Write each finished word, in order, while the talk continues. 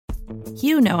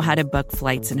You know how to book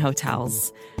flights and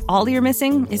hotels. All you're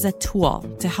missing is a tool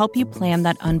to help you plan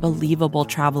that unbelievable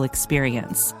travel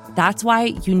experience. That's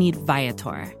why you need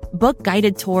Viator. Book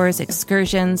guided tours,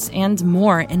 excursions, and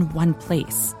more in one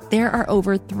place. There are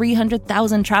over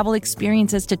 300,000 travel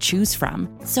experiences to choose from,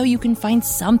 so you can find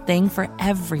something for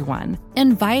everyone.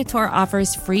 And Viator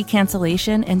offers free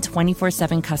cancellation and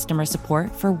 24/7 customer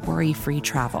support for worry-free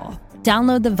travel.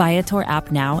 Download the Viator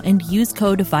app now and use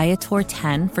code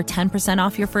Viator10 for 10%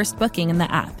 off your first booking in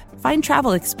the app. Find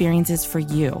travel experiences for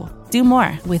you. Do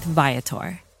more with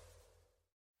Viator.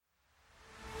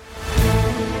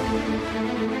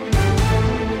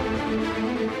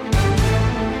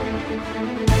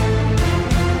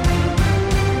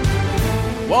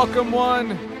 Welcome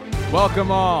one,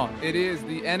 welcome all. It is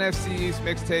the NFC East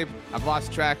Mixtape. I've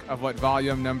lost track of what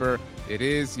volume number it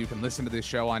is. You can listen to this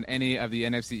show on any of the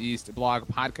NFC East blog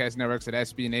podcast networks at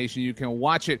SB Nation. You can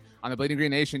watch it on the Bleeding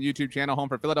Green Nation YouTube channel, home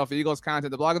for Philadelphia Eagles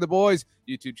content, the Blog of the Boys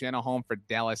YouTube channel, home for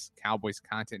Dallas Cowboys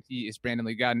content. He is Brandon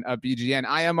Lee Godden of BGN.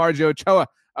 I am RJ Ochoa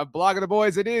of Blog of the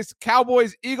Boys. It is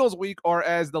Cowboys Eagles week, or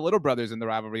as the little brothers in the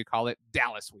rivalry call it,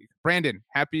 Dallas week. Brandon,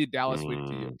 happy Dallas week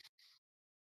to you.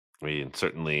 I mean,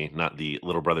 certainly not the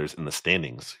little brothers in the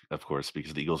standings, of course,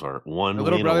 because the Eagles are one the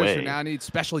little win brothers away who now need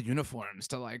special uniforms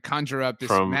to like conjure up this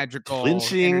from magical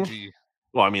clinching energy.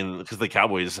 Well, I mean, because the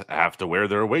Cowboys have to wear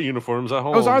their away uniforms at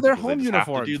home. Those are their because they home just have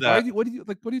to uniforms. do that.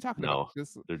 What are you talking No, about?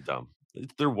 they're dumb.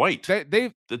 They're white.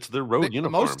 It's their road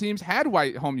uniform. Most teams had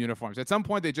white home uniforms. At some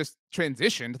point, they just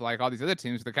transitioned like all these other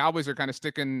teams. The Cowboys are kind of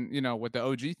sticking, with the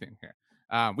OG thing here.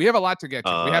 We have a lot to get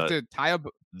to. We have to tie up.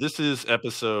 This is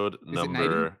episode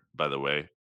number, by the way,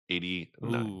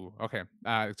 89. Ooh, okay.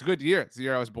 It's a good year. It's the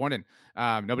year I was born in.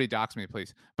 Nobody dox me,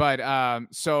 please. But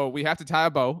so we have to tie a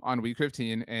bow on week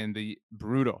 15 and the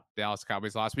brutal Dallas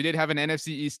Cowboys loss. We did have an NFC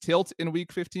East tilt in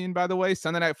week 15, by the way.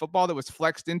 Sunday Night Football that was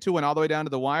flexed into and all the way down to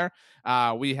the wire.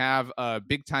 We have a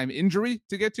big time injury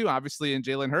to get to, obviously, in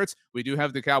Jalen Hurts. We do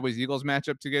have the Cowboys Eagles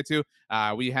matchup to get to.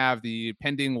 We have the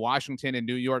pending Washington and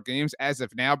New York games. As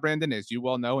of now, Brandon, as you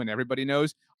well know and everybody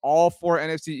knows, all four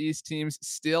NFC East teams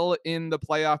still in the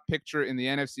playoff picture in the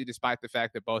NFC, despite the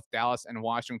fact that both Dallas and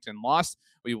Washington lost.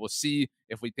 We will see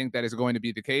if we think that is going to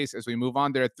be the case as we move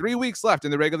on. There are 3 weeks left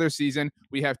in the regular season.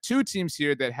 We have two teams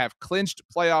here that have clinched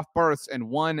playoff berths and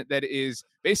one that is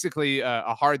basically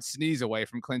a hard sneeze away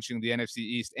from clinching the NFC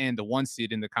East and the 1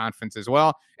 seed in the conference as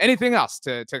well. Anything else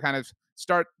to kind of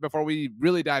start before we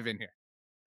really dive in here?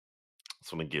 I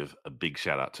just want to give a big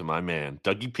shout out to my man,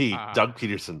 Doug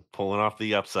Peterson, pulling off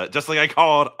the upset, just like I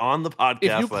called on the podcast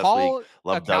if you last call week.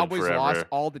 Love a Doug Cowboys forever. loss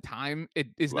all the time, it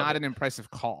is Love not it. an impressive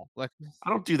call. Like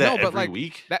I don't do that no, every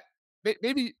week. That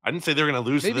maybe I didn't say they were going to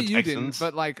lose to the you Texans. didn't,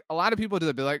 but like a lot of people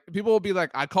do that. People will be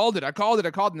like, I called it,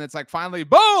 and it's like finally,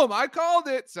 boom, I called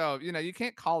it. So you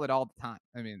can't call it all the time.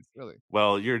 I mean, really.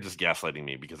 Well, you're just gaslighting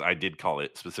me because I did call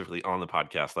it specifically on the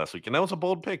podcast last week, and that was a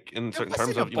bold pick in certain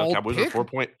terms of Cowboys are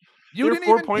 4-point. You They're didn't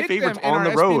even 4-point pick favorites them in on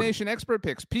our the road. SB Nation expert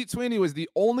picks. Pete Sweeney was the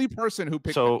only person who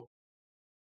picked them. So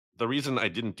the reason I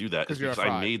didn't do that is because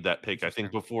I made that pick, I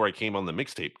think, before I came on the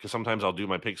mixtape, because sometimes I'll do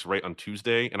my picks right on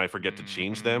Tuesday and I forget to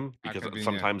change them because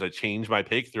sometimes I change my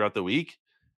pick throughout the week.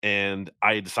 And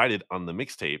I decided on the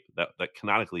mixtape that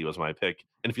canonically was my pick.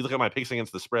 And if you look at my picks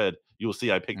against the spread, you will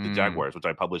see I picked the Jaguars, which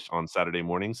I published on Saturday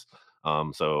mornings.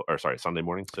 Sunday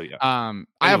morning. So yeah.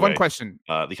 I have one question.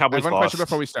 The Cowboys one question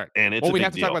before we start. And it's we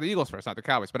have to talk about the Eagles first, not the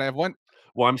Cowboys. But I have one.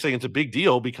 Well, I'm saying it's a big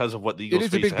deal because of what the Eagles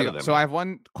face ahead of them. So I have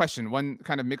one question, one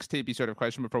kind of mixtapey sort of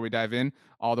question before we dive in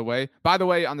all the way. By the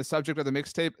way, on the subject of the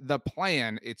mixtape, the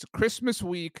plan, it's Christmas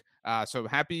week. So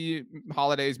happy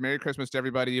holidays, Merry Christmas to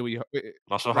everybody.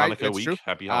 Also Hanukkah week,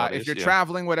 happy holidays. If you're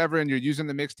traveling, whatever, and you're using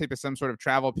the mixtape as some sort of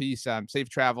travel piece, safe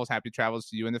travels, happy travels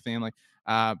to you and the family.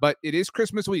 But it is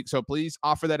Christmas week, so please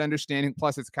offer that understanding.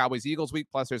 Plus, it's Cowboys Eagles week.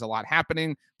 Plus, there's a lot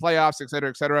happening, playoffs, et cetera,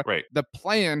 et cetera. Right. The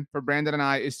plan for Brandon and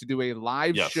I is to do a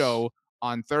live show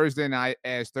on Thursday night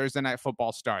as Thursday Night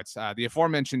Football starts. The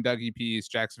aforementioned Doug EPs,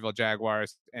 Jacksonville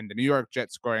Jaguars, and the New York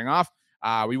Jets scoring off.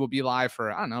 We will be live for,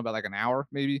 about like an hour,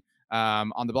 maybe.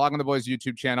 On the Blog on the Boys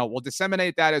YouTube channel. We'll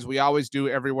disseminate that as we always do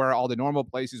everywhere, all the normal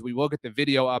places. We will get the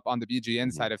video up on the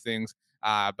BGN side of things,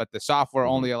 but the software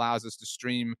only allows us to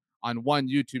stream on one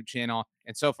YouTube channel.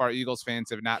 And so far, Eagles fans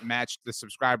have not matched the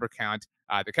subscriber count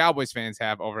the Cowboys fans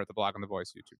have over at the Blog on the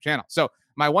Boys YouTube channel. So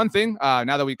my one thing,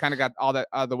 now that we kind of got all that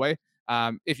out of the way,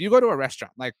 if you go to a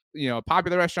restaurant, like, a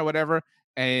popular restaurant, whatever,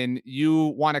 and you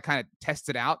want to kind of test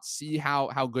it out, see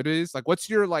how good it is, like, what's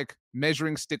your like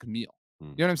measuring stick meal? You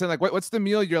know what I'm saying? Like, what's the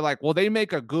meal you're like, well, they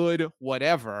make a good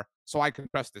whatever, so I can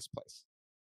trust this place?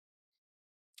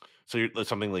 So you're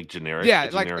something like generic, Yeah,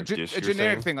 a like generic dish, a you're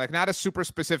generic saying? thing, like not a super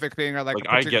specific thing or like a Like,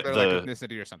 I get particular like the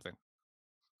ethnicity or something.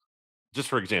 just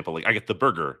for example, like, I get the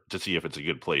burger to see if it's a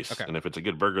good place, Okay. and if it's a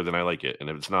good burger, then I like it, and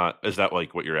if it's not, is that,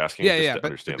 like, what you're asking? Yeah, Just yeah, to but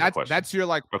understand the that's question. your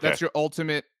like Okay. that's your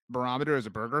ultimate barometer as a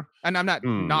burger, and I'm not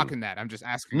Hmm. knocking that. I'm just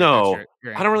asking if that's No,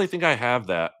 your I don't answer. really think I have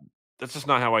that. That's just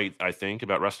not how I think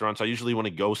about restaurants. I usually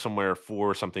wanna go somewhere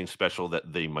for something special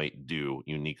that they might do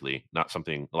uniquely, not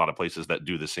something a lot of places that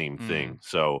do the same Mm, thing.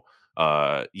 So,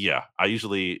 yeah, I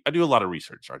do a lot of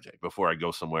research, RJ, before I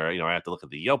go somewhere. I have to look at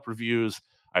the Yelp reviews.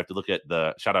 I have to look at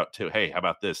the shout out to, hey, how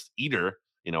about this? Eater,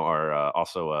 are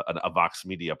also a Vox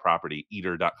Media property,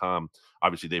 eater.com.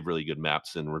 Obviously, they have really good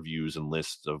maps and reviews and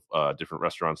lists of different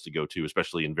restaurants to go to,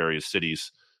 especially in various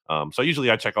cities. So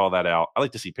usually I check all that out. I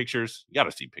like to see pictures. You got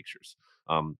to see pictures.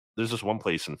 There's this one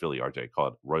place in Philly, RJ,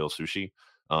 called Royal Sushi,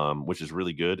 which is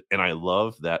really good. And I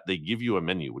love that they give you a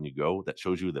menu when you go that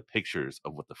shows you the pictures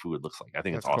of what the food looks like. I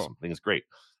think it's that's cool. awesome. I think it's great.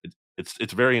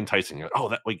 It's very enticing. You're like, oh,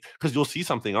 that, like, because you'll see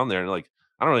something on there and like,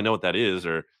 I don't really know what that is,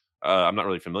 or I'm not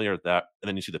really familiar with that. And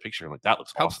then you see the picture and like, that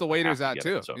looks Helps awesome. the I have waiters to out get it.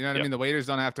 too. So You know what I yeah, mean? The waiters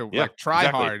don't have to yeah, like try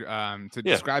exactly. hard to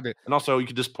Yeah. describe it. And also you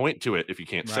could just point to it if you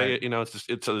can't say Right. it. It's just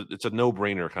it's a no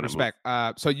brainer kind of move.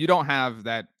 Respect. So you don't have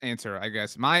that answer, I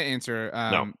guess. My answer,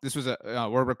 No. this was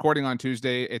we're recording on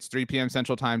Tuesday. It's 3 p.m.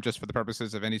 Central Time, just for the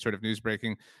purposes of any sort of news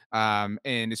breaking. And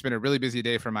it's been a really busy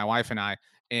day for my wife and I.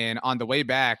 And on the way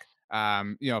back,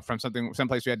 from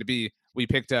someplace we had to be, we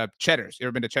picked up Cheddar's. You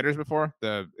ever been to Cheddar's before?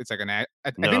 It's like I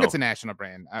think it's No. a national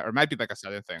brand, or it might be like a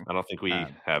southern thing. I don't think we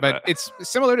have But that. it's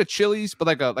similar to Chili's, but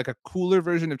like a cooler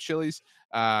version of Chili's.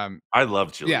 I love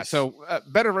Yeah, Chili's. so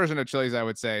better version of Chili's, I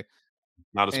would say,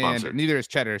 Not a and sponsor. neither is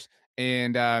Cheddar's.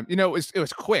 And it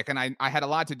was quick, and I had a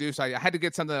lot to do, so I had to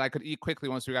get something that I could eat quickly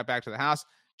once we got back to the house.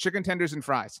 Chicken tenders and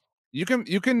fries. You can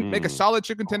make a Mm. solid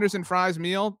chicken tenders and fries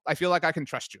meal. I feel like I can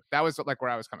trust you. That was like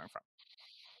where I was coming from.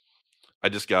 I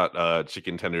just got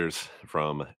chicken tenders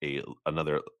from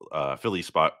another Philly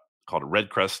spot called Red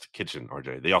Crest Kitchen,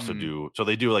 RJ. They also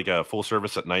Mm. do like a full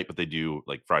service at night, but they do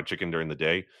like fried chicken during the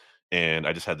day. And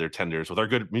I just had their tenders with our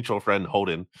good mutual friend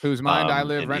Holden. Whose mind I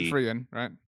live And rent he free in,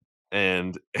 right?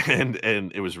 and and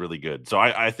it was really good. So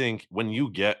I think when you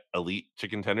get elite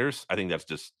chicken tenders, I think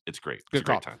it's great. It's a Good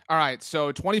great call. time. All right,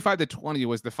 so 25-20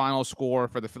 was the final score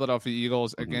for the Philadelphia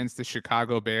Eagles Mhm. against the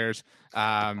Chicago Bears.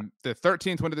 The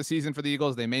 13th win of the season for the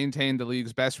Eagles. They maintained the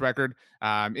league's best record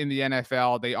in the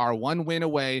NFL. They are one win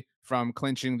away from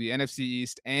clinching the NFC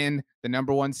East and the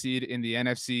number one seed in the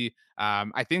NFC.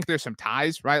 I think there's some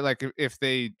ties, right? Like if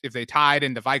they tied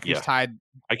and the Vikings Yeah. tied,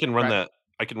 I can run right? that.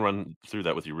 I can run through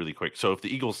that with you really quick. So if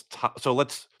the Eagles,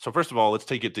 so first of all, let's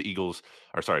take it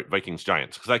to Vikings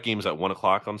Giants, because that game's at 1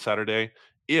 o'clock on Saturday.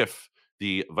 If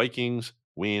the Vikings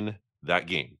win that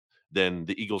game, then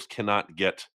the Eagles cannot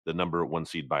get the number one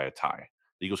seed by a tie.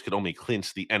 The Eagles could only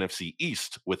clinch the NFC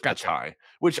East with a Gotcha. tie,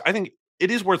 which I think it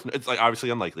is worth. It's like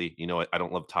obviously unlikely. I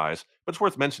don't love ties, but it's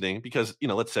worth mentioning because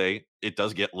let's say it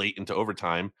does get late into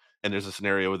overtime and there's a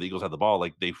scenario where the Eagles have the ball,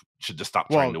 like they should just stop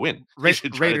trying Well, to win. They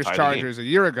should try to Raiders tie the game. Chargers a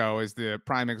year ago is the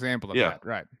prime example of Yeah, that,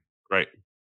 right? right.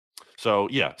 So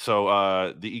yeah,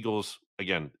 so the Eagles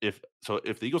again, if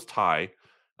the Eagles tie,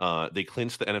 they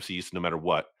clinch the NFC East no matter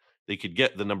what. They could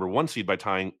get the number one seed by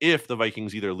tying if the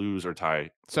Vikings either lose or tie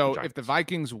with the So if the Giants.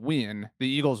 Vikings win, the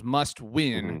Eagles must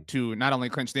win Mhm. to not only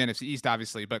clinch the NFC East,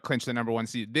 obviously, but clinch the number one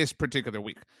seed this particular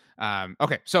week.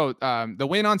 Okay, so the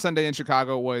win on Sunday in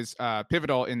Chicago was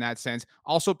pivotal in that sense.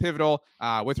 Also pivotal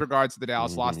with regards to the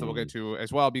Dallas loss that we'll get Mm. to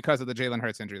as well because of the Jalen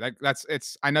Hurts injury.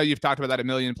 That's I know you've talked about that a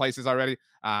million places already,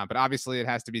 but obviously it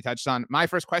has to be touched on. My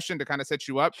first question to kind of set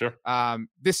you up. Sure.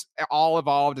 This all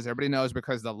evolved, as everybody knows,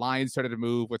 because the line started to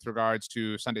move with regards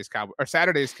to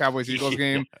Saturday's Cowboys Eagles Yeah.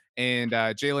 game and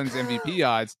Jalen's MVP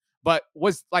odds. But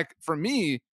was like for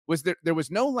me, there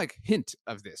was no like hint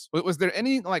of this? Was there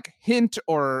any like hint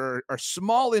or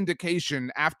small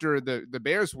indication after the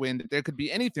Bears win that there could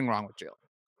be anything wrong with Jalen?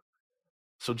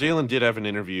 So Jalen did have an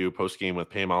interview post game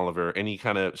with Pam Oliver, and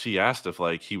she asked if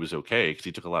like he was okay because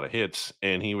he took a lot of hits,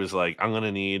 and he was like, "I'm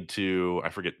gonna need to, I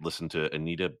forget, listen to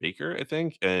Anita Baker, I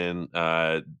think, and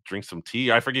drink some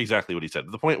tea." I forget exactly what he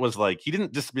said. The point was like he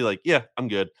didn't just be like, "Yeah, I'm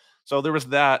good." So there was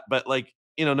that, but like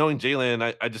knowing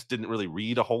Jalen, I just didn't really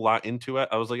read a whole lot into it.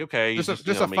 I was like, okay, he's just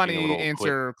Just a making a funny little quick.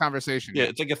 answer conversation. Yeah, Yeah.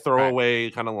 it's like a Right. throwaway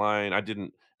kind of line. I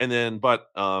didn't and then but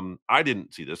I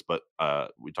didn't see this, but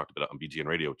we talked about it on BGN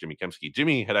Radio with Jimmy Kemsky.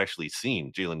 Jimmy had actually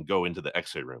seen Jalen go into the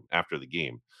X-ray room after the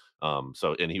game.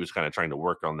 And he was kind of trying to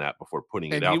work on that before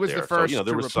putting it And he out was the there. So, first there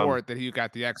to was some. report that he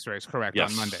got the X-rays correct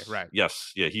on Monday. Yes. Right.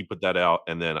 Yes. Yeah, he put that out,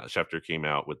 and then Schefter came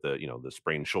out with the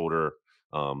sprained shoulder.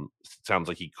 Sounds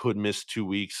like he could miss 2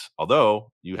 weeks.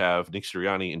 Although you have Nick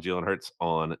Sirianni and Jalen Hurts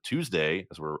on Tuesday,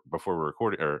 before we're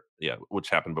recording, which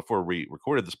happened before we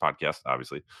recorded this podcast.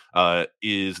 Obviously,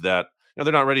 is that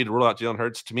they're not ready to rule out Jalen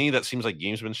Hurts. To me, that seems like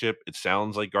gamesmanship. It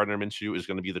sounds like Gardner Minshew is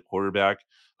going to be the quarterback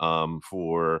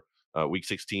for week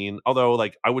 16. Although,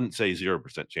 like, I wouldn't say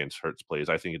 0% chance Hurts plays.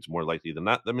 I think it's more likely than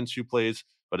not that Minshew plays.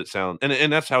 But it sounds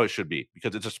and that's how it should be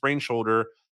because it's a sprained shoulder.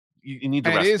 You need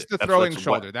to and rest it is it. the throwing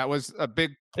shoulder. That was a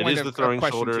big point. It is the throwing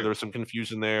shoulder. Too. There was some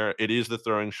confusion there. It is the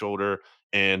throwing shoulder.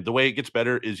 And the way it gets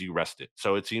better is you rest it.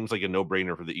 So it seems like a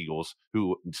no-brainer for the Eagles,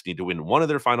 who just need to win one of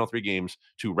their final 3 games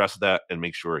to rest that and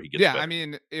make sure he gets better. I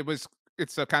mean,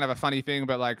 it's a kind of a funny thing,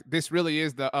 but like this really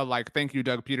is the thank you,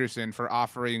 Doug Peterson, for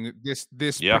offering this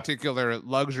particular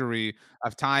luxury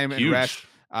of time and rest.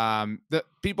 The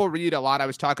people read a lot. I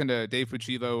was talking to Dave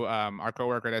Fucillo, our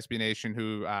coworker at SB Nation,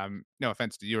 who, no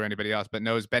offense to you or anybody else, but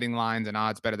knows betting lines and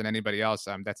odds better than anybody else.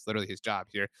 That's literally his job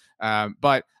here.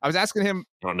 But I was asking him.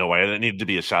 I don't know why that needed to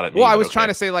be a shot at me. Well, I was trying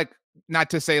to say, like, not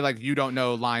to say like you don't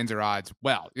know lines or odds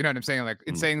well. You know what I'm saying? Like,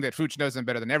 it's saying that Fuch knows them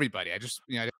better than everybody. I just,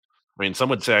 I mean, some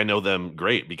would say I know them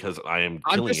great because I am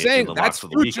killing it in the locks of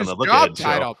the week on the look-ahead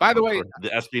show. By the way, the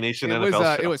SB Nation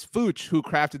NFL show. It was Fuch who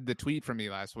crafted the tweet for me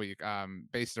last week,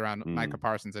 based around Micah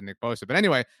Parsons and Nick Bosa. But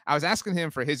anyway, I was asking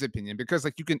him for his opinion because,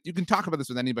 like, you can talk about this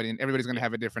with anybody, and everybody's going to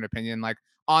have a different opinion, like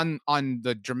on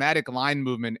the dramatic line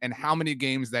movement and how many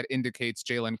games that indicates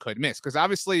Jalen could miss. Because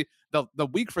obviously, the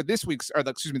line for this week's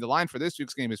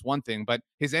game is one thing, but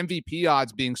his MVP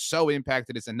odds being so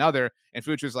impacted is another. And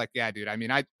Fuch was like, "Yeah, dude. I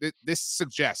mean, this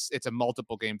suggests it's a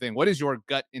multiple game thing." What is your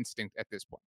gut instinct at this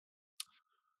point?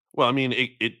 Well, I mean,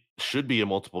 it should be a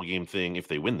multiple game thing if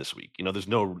they win this week. There's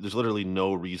literally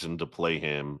no reason to play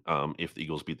him if the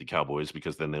Eagles beat the Cowboys,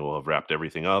 because then they will have wrapped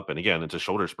everything up. And again, it's a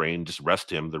shoulder sprain. Just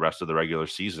rest him the rest of the regular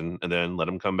season and then let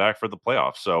him come back for the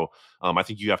playoffs. So I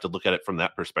think you have to look at it from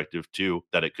that perspective too,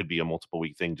 that it could be a multiple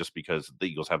week thing just because the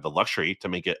Eagles have the luxury to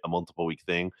make it a multiple week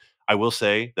thing. I will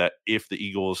say that if the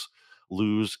Eagles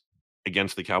lose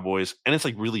against the Cowboys and it's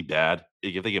like really bad,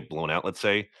 if they get blown out, let's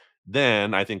say,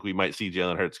 then I think we might see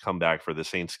Jalen Hurts come back for the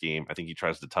Saints game. I think he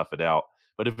tries to tough it out.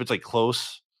 But if it's like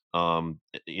close,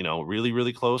 really,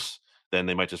 really close, then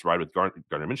they might just ride with Gardner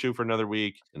Minshew for another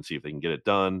week and see if they can get it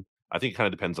done. I think it kind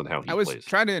of depends on how he plays. I was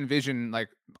trying to envision like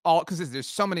because there's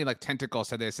so many like tentacles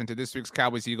to this week's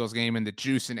Cowboys-Eagles game and the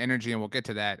juice and energy, and we'll get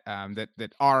to that,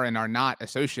 that are and are not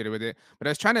associated with it. But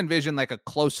I was trying to envision like a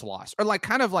close loss or like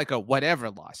kind of like a whatever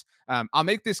loss. I'll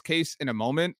make this case in a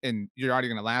moment, and you're already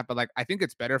gonna laugh, but like I think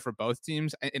it's better for both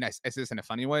teams, and I say this in a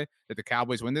funny way, that the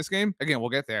Cowboys win this game. Again, we'll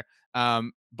get there.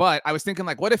 But I was thinking,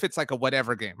 like, what if it's like a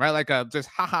whatever game, right? Like just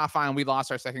fine, we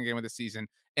lost our second game of the season.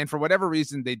 And for whatever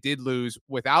reason, they did lose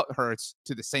without Hurts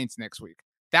to the Saints next week.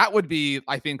 That would be,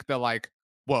 I think, the like,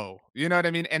 whoa, you know what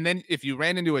I mean? And then if you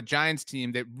ran into a Giants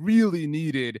team that really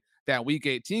needed that week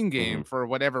 18 game for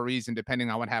whatever reason, depending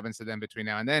on what happens to them between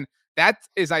now and then, that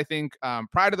is, I think,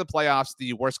 prior to the playoffs,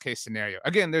 the worst case scenario.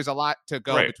 Again, there's a lot to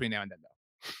go between now and then,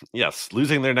 though. Yes,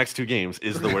 losing their next 2 games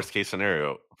is the worst case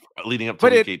scenario leading up to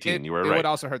week 18. You were right. It would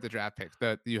also hurt the draft pick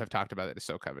that you have talked about that is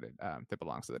so coveted, that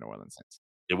belongs to the New Orleans Saints.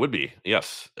 It would be,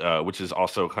 yes, which is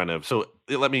also kind of so.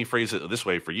 Let me phrase it this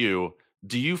way for you.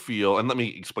 Do you feel, and let me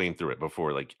explain through it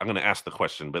before, like, I'm going to ask the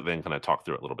question, but then kind of talk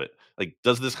through it a little bit. Like,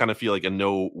 does this kind of feel like a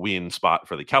no-win spot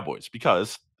for the Cowboys?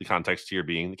 Because the context here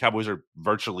being the Cowboys are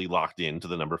virtually locked into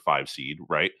the number 5 seed,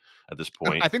 right? At this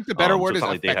point. I think the better word is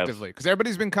effectively, because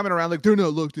everybody's been coming around like they're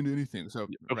not locked into anything. So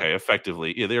okay,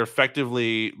 effectively. Yeah, they're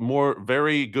effectively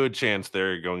very good chance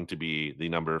they're going to be the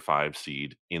number 5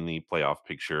 seed in the playoff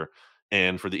picture.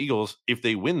 And for the Eagles, if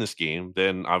they win this game,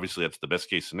 then obviously that's the best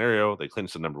case scenario. They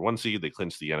clinch the number 1 seed. They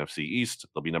clinch the NFC East.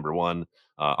 They'll be number 1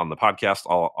 on the podcast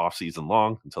all off season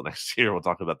long until next year. We'll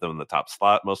talk about them in the top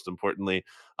slot, most importantly.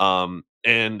 And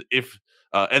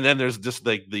then there's just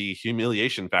like the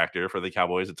humiliation factor for the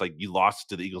Cowboys. It's like you lost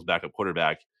to the Eagles' backup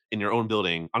quarterback in your own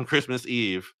building on Christmas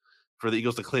Eve for the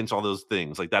Eagles to clinch all those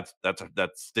things. Like that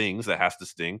stings. That has to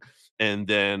sting. And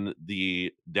then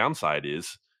the downside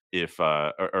is, if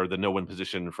or the no-win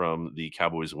position from the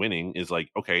Cowboys winning is like,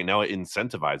 okay, now it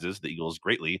incentivizes the Eagles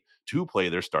greatly to play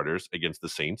their starters against the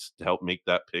Saints to help make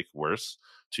that pick worse,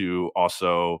 to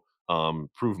also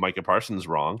prove Micah Parsons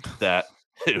wrong that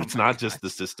it's not just the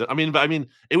system. I mean,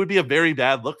 it would be a very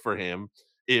bad look for him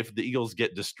if the Eagles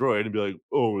get destroyed and be like,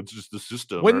 oh, it's just the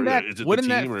system. Wouldn't that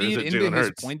feed into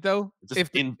his point though?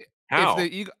 If the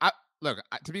Eagles,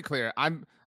 to be clear, I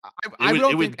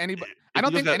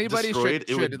don't think anybody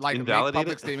should like make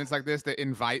public statements like this that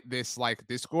invite this like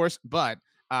discourse. But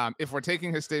If we're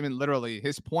taking his statement literally,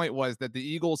 his point was that the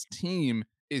Eagles team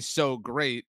is so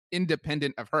great,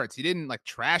 independent of Hurts. He didn't like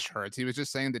trash Hurts. He was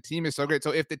just saying the team is so great.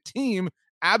 So if the team,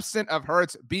 absent of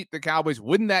Hurts, beat the Cowboys,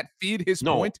 wouldn't that feed his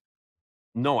No, point?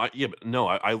 no,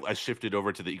 I shifted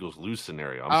over to the Eagles lose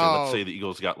scenario. I'm saying, let's Oh, say the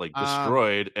Eagles got like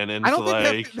destroyed, and then I it's don't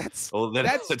think like, that's well, then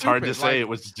that's it's hard to stupid. say. Like, It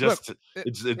was look, just it,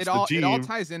 it's it the all team.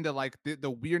 ties into like the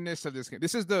weirdness of this game.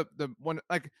 This is the one,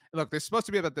 like, look, this is supposed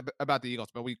to be about the Eagles,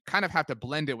 but we kind of have to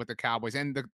blend it with the Cowboys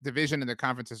and the division and the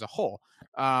conference as a whole.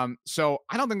 So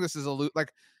I don't think this is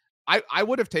like I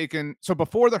would have taken, so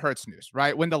before the Hurts news,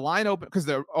 right? When the line opened, because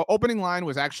the opening line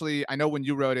was actually, I know when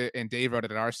you wrote it and Dave wrote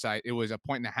it at our site, it was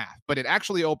 1.5, but it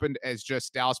actually opened as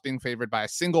just Dallas being favored by a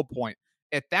single point.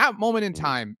 At that moment in Mhm.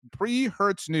 time, pre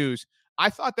Hurts news, I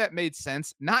thought that made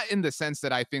sense, not in the sense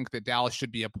that I think that Dallas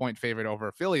should be a point favorite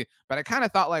over Philly, but I kind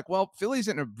of thought like, well, Philly's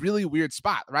in a really weird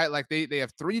spot, right? Like they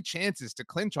have 3 chances to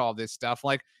clinch all this stuff.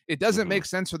 Like it doesn't Mhm. make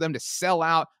sense for them to sell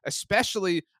out,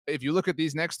 especially if you look at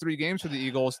these next 3 games for the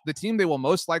Eagles. The team they will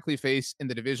most likely face in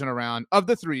the divisional round of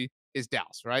the 3 is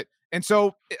Dallas, right? And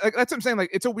so like, that's what I'm saying.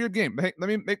 Like it's a weird game. Let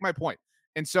me make my point.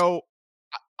 And so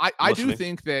I'm I do listening.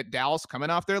 think that Dallas coming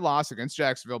off their loss against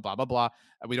Jacksonville, blah blah blah.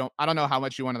 I don't know how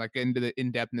much you want to like get into the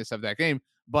in depthness of that game,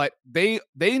 but they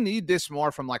need this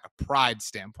more from like a pride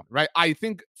standpoint, right? I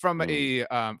think from Mm.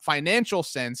 a financial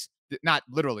sense, not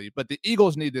literally, but the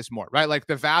Eagles need this more, right? Like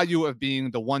the value of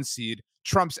being the 1 seed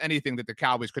trumps anything that the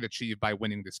Cowboys could achieve by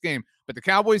winning this game. But the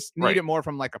Cowboys need Right. it more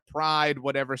from like a pride,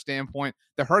 whatever standpoint.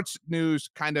 The Hurts news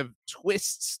kind of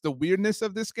twists the weirdness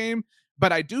of this game,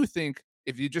 but I do think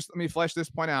if you just let me flesh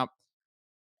this point out.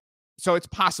 So it's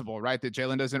possible, right, that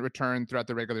Jalen doesn't return throughout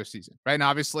the regular season, right? And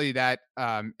obviously that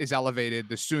is elevated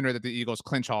the sooner that the Eagles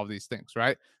clinch all of these things,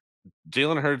 right?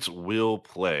 Jalen Hurts will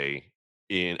play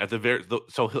in at the very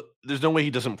so there's no way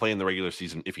he doesn't play in the regular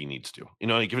season if he needs to.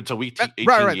 Like if it's a week Right, 18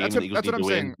 right. game and the Eagles That's what need I'm to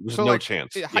win, saying. there's So no like,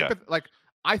 chance. Yeah. like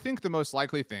I think the most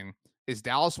likely thing is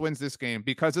Dallas wins this game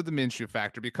because of the Minshew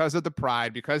factor, because of the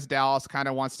pride, because Dallas kind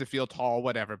of wants to feel tall,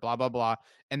 whatever, blah blah blah.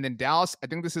 And then Dallas, I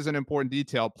think this is an important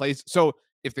detail, plays. So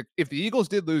if the Eagles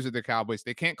did lose to the Cowboys,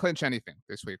 they can't clinch anything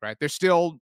this week, right? They're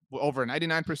still over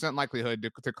 99%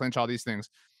 likelihood to clinch all these things.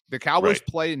 The Cowboys Right.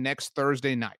 play next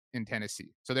Thursday night in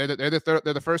Tennessee, so they're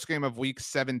the first game of Week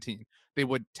 17. They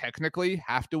would technically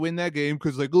have to win that game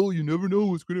because, like, oh, you never know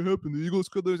what's going to happen. The Eagles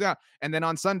could lose out. And then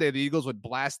on Sunday, the Eagles would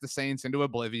blast the Saints into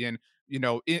oblivion,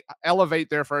 elevate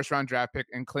their first round draft pick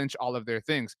and clinch all of their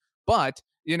things. But,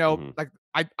 Mhm. like,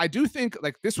 I do think,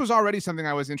 like, this was already something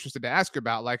I was interested to ask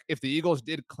about. Like, if the Eagles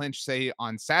did clinch, say,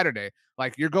 on Saturday,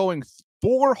 like, you're going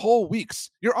 4 whole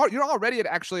weeks. You're already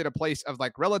actually at a place of,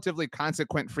 like, relatively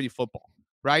consequent free football.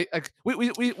 Right, like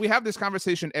we have this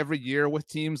conversation every year with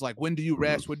teams, like when do you Mhm.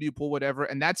 rest, when do you pull, whatever,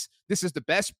 and this is the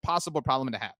best possible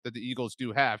problem to have that the Eagles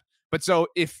do have. But so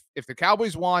if the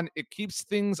Cowboys won, it keeps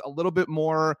things a little bit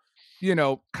more,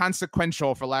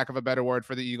 consequential, for lack of a better word,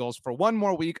 for the Eagles for one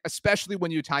more week, especially when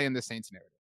you tie in the Saints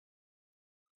narrative.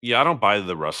 Yeah, I don't buy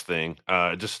the rust thing.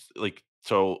 Just like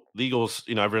so, the Eagles.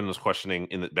 Everyone was questioning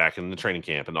back in the training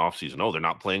camp and off season. Oh, they're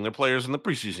not playing their players in the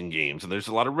preseason games, and there's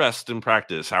a lot of rest in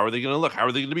practice. How are they going to look? How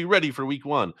are they going to be ready for Week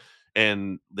 1?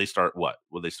 And they start what?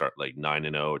 Will they start like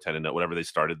 9-0, 10-0, whatever they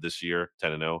started this year?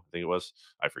 10-0, I think it was.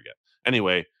 I forget.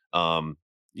 Anyway,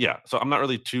 yeah. So I'm not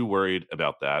really too worried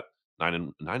about that.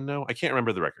 9-0. I can't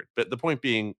remember the record, but the point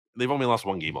being, they've only lost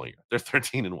one game all year. They're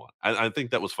 13-1. I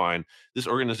think that was fine. This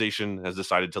organization has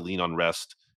decided to lean on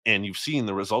rest, and you've seen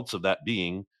the results of that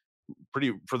being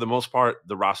pretty, for the most part,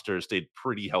 the roster stayed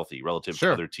pretty healthy relative to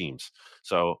Sure. other teams.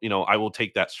 So, I will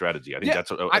take that strategy. I think Yeah,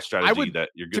 that's a I strategy would. that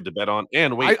you're To, good to bet on.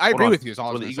 And wait, I hold agree on. with you. Is all I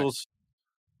So was going to say.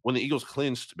 when the Eagles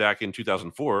clinched back in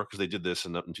 2004, because they did this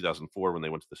in 2004 when they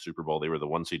went to the Super Bowl, they were the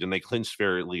 1 seed, and they clinched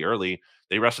fairly early.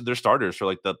 They rested their starters for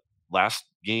like the last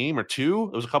game or two.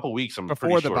 It was a couple weeks. I'm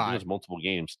pretty Before the sure. I think it bye. was multiple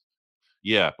games.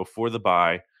 Yeah, before the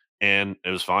bye, and it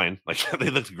was fine. Like they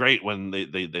looked great when they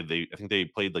I think they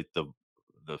played like the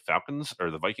Falcons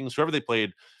or the Vikings, whoever they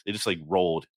played, they just like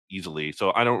rolled easily.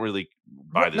 So I don't really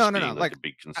buy this No, no, no. being like Like, a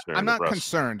big I'm concern of not Russ.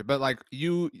 concerned, but like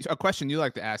a question you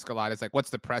like to ask a lot is like, what's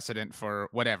the precedent for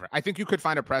whatever? I think you could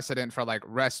find a precedent for like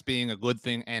rest being a good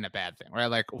thing and a bad thing, right?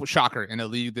 Like, shocker, in a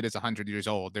league that is 100 years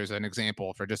old, there's an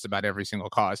example for just about every single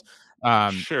cause.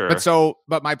 Sure.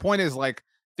 But my point is like,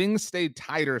 things stayed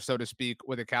tighter, so to speak,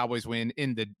 with a Cowboys win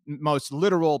in the most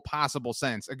literal possible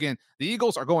sense. Again, the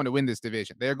Eagles are going to win this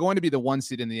division. They're going to be the 1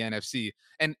 seed in the NFC.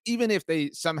 And even if they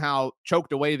somehow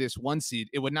choked away this 1 seed,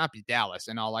 it would not be Dallas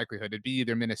in all likelihood. It'd be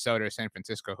either Minnesota or San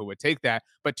Francisco who would take that.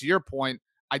 But to your point,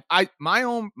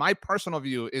 my personal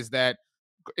view is that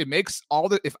it makes all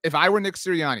the if I were Nick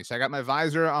Sirianni, so I got my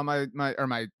visor on my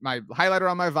highlighter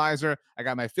on my visor, I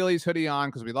got my Phillies hoodie on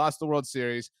because we lost the World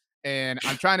Series, and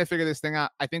I'm trying to figure this thing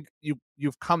out. I think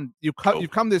you've come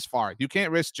this far. You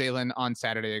can't risk Jalen on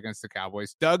Saturday against the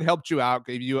Cowboys. Doug helped you out,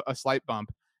 gave you a slight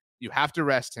bump. You have to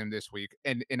rest him this week,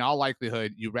 and in all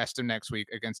likelihood, you rest him next week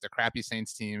against a crappy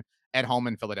Saints team at home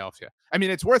in Philadelphia. I mean,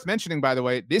 it's worth mentioning, by the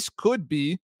way, this could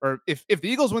be, or if the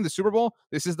Eagles win the Super Bowl,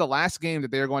 this is the last game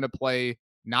that they are going to play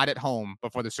not at home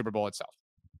before the Super Bowl itself.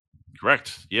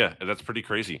 Correct. Yeah, that's pretty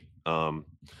crazy. And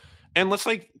let's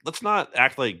not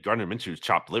act like Gardner Minshew's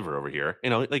chopped liver over here.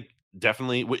 Like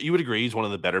definitely, you would agree he's one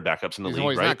of the better backups in the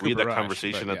league, right? We had that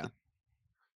conversation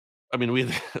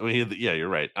yeah, you're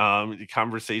right. The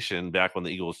conversation back when the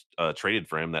Eagles traded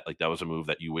for him, that was a move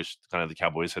that you wished kind of the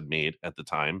Cowboys had made at the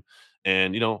time.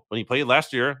 And when he played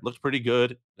last year, looked pretty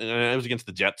good. And it was against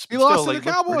the Jets. He lost to the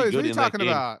Cowboys. What are you talking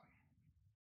about?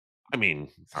 I mean,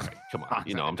 all right, come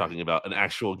on. I'm talking about an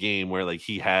actual game where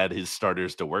he had his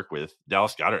starters to work with.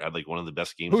 Dallas Goedert had one of the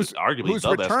best games, arguably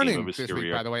the best game of his career.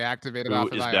 Week, by the way, activated who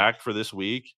off is back for this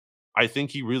week. I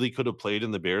think he really could have played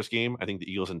in the Bears game. I think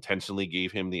the Eagles intentionally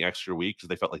gave him the extra week because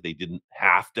they felt like they didn't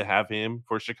have to have him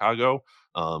for Chicago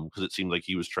because it seemed like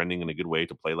he was trending in a good way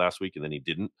to play last week, and then he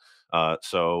didn't.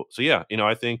 So yeah,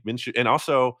 I think Minshew, and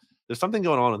also there's something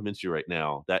going on with Minshew right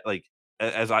now that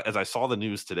as I saw the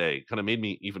news today, kind of made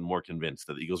me even more convinced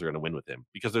that the Eagles are going to win with him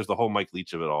because there's the whole Mike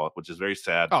Leach of it all, which is very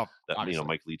sad that obviously.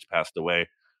 Mike Leach passed away.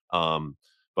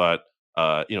 But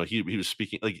he was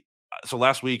speaking so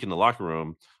last week in the locker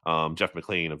room, Jeff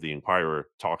McClain of the Inquirer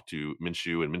talked to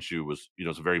Minshew, and Minshew was, it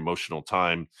was a very emotional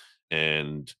time,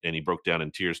 and he broke down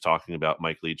in tears talking about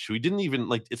Mike Leach, who he didn't even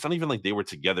it's not even like they were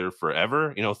together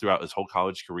forever, throughout his whole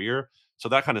college career. So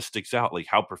that kind of sticks out,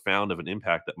 how profound of an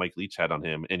impact that Mike Leach had on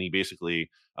him. And he basically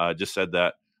just said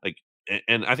that,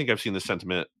 and I think I've seen this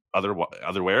sentiment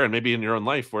otherwhere, and maybe in your own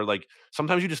life, where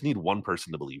sometimes you just need one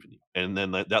person to believe in you, and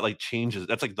then that changes.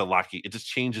 That's the Lockheed. It just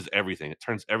changes everything. It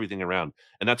turns everything around,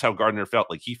 and that's how Gardner felt.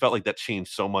 He felt like that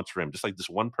changed so much for him, just this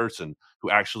one person who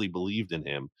actually believed in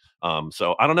him.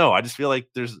 So I don't know. I just feel like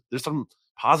there's some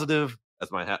positive,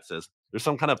 as my hat says, there's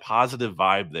some kind of positive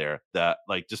vibe there that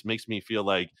just makes me feel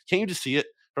can't you just see it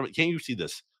can't you see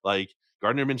this?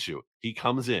 Gardner Minshew, he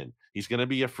comes in, he's going to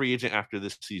be a free agent after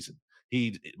this season.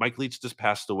 Mike Leach just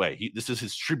passed away. This is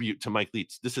his tribute to Mike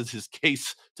Leach. This is his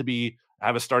case to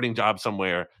have a starting job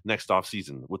somewhere next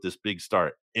offseason with this big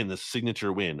start in the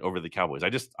signature win over the Cowboys. I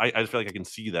just feel like I can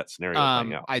see that scenario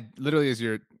playing out. I literally, as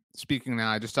you're speaking now,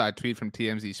 I just saw a tweet from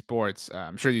TMZ Sports.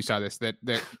 I'm sure you saw this.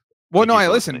 Well, no, I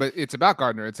listened, but it's about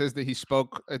Gardner. It says that he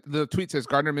spoke. The tweet says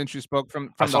Gardner Minshew spoke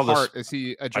from the heart as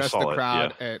he addressed the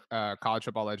crowd at college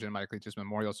football legend Mike Leach's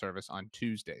memorial service on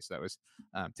Tuesday. So that was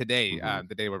today,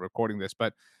 the day we're recording this.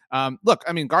 But look,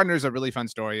 I mean, Gardner's a really fun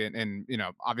story, and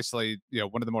obviously,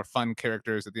 one of the more fun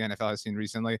characters that the NFL has seen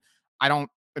recently.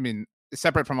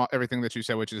 Separate from everything that you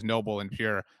said, which is noble and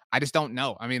pure, I just don't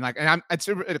know. I mean, it's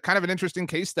kind of an interesting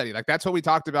case study. That's what we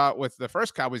talked about with the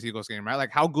first Cowboys-Eagles game, right?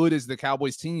 How good is the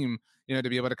Cowboys team, to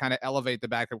be able to kind of elevate the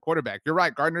backup quarterback? You're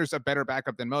right. Gardner's a better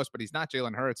backup than most, but he's not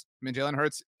Jalen Hurts. I mean, Jalen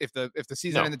Hurts, if the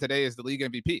season ended today, is the league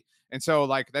MVP. And so,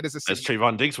 that is as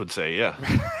Trayvon Diggs would say, yeah.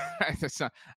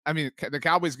 The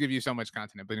Cowboys give you so much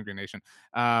content at Bleeding Green Nation.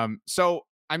 I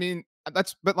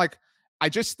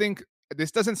just think this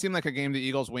doesn't seem like a game the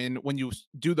Eagles win when you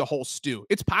do the whole stew.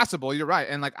 It's possible, you're right,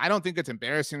 and I don't think it's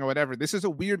embarrassing or whatever. This is a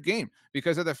weird game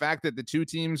because of the fact that the two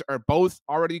teams are both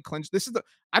already clinched.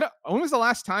 When was the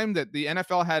last time that the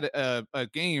NFL had a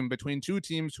game between two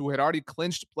teams who had already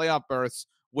clinched playoff berths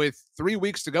with 3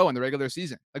 weeks to go in the regular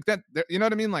season? You know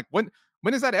what I mean?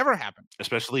 When does that ever happen?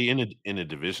 Especially in a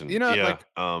division.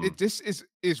 It just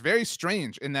is very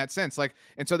strange in that sense.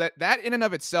 And so that in and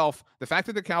of itself, the fact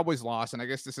that the Cowboys lost, and I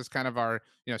guess this is kind of our,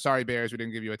 sorry Bears, we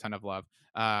didn't give you a ton of love.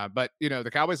 But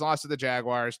the Cowboys lost to the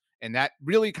Jaguars, and that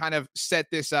really kind of set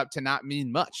this up to not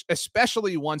mean much,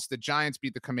 especially once the Giants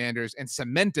beat the Commanders and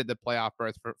cemented the playoff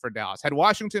berth for Dallas. Had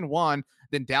Washington won,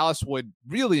 then Dallas would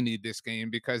really need this game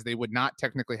because they would not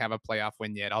technically have a playoff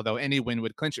win yet, although any win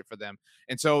would clinch it for them.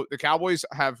 And so the Cowboys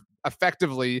have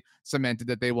effectively cemented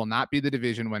that they will not be the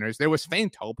division winners. There was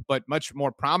faint hope, but much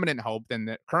more prominent hope than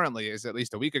that currently is, at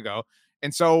least a week ago.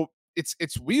 And so it's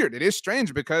weird. It is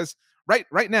strange because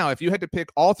right now, if you had to pick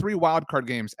all three wildcard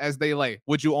games as they lay,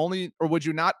 would you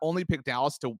not only pick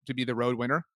Dallas to be the road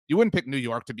winner? You wouldn't pick New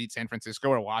York to beat San Francisco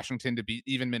or Washington to beat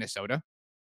even Minnesota?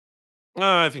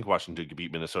 I think Washington could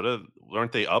beat Minnesota.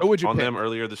 Weren't they up on them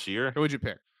earlier this year? Who would you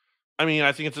pick? I mean,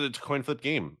 I think it's a coin flip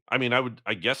game. I mean,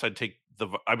 I guess I'd take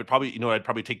I'd probably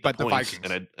take the but points,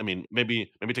 the and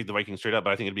maybe take the Vikings straight up,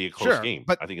 but I think it'd be a close sure, game.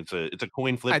 but I think it's a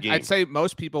coin flip game. I'd say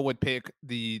most people would pick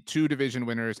the 2 division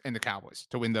winners and the Cowboys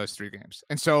to win those 3 games.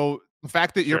 And so the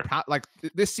fact that Sure.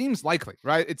 this seems likely,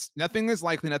 right? Nothing is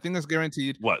likely, nothing is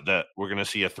guaranteed. What, that we're gonna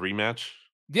see a 3 match?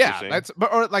 Yeah,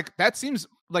 that seems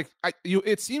like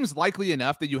it seems likely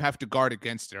enough that you have to guard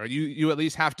against it, or you at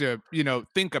least have to,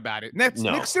 think about it. And that's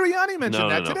No. Nick Sirianni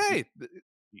mentioned that No. today.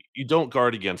 You don't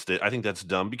guard against it. I think that's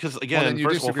dumb because, Well, again, then you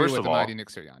first disagree with of the all, mighty Nick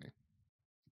Sirianni.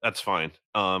 that's fine.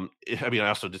 I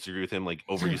also disagree with him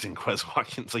overusing Quez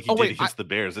Watkins like he Oh, did wait, against the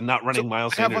Bears and not running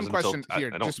Miles I have Sanders one question until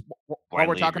here, I don't just while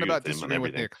we're talking blindly agree about with him on disagreeing with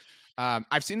everything. Nick.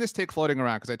 I've seen this take floating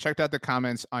around because I checked out the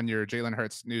comments on your Jalen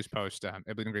Hurts news post at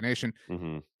Bleeding Green Nation.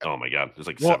 Oh my God, there's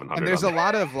 700. And there's a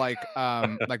lot of like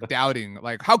doubting,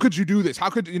 like, how could you do this? How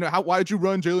could why did you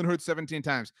run Jalen Hurts 17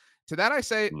 times? To that I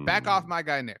say, back off my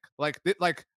guy Nick.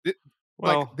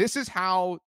 This is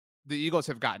how the Eagles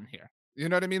have gotten here. You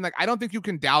know what I mean? Like, I don't think you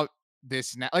can doubt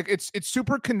this now. Like, it's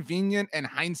super convenient and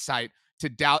hindsight to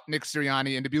doubt Nick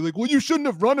Sirianni and to be like, well, you shouldn't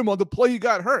have run him on the play he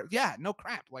got hurt. Yeah, no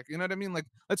crap. Like, you know what I mean? Like,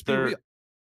 let's be real.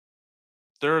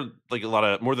 There are a lot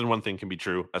of more than one thing can be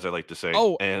true, as I like to say.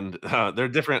 Oh, and there are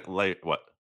different there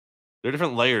are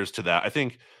different layers to that. I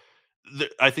think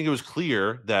it was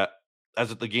clear that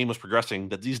as the game was progressing,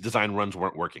 that these design runs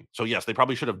weren't working. So yes, they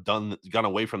probably should have gone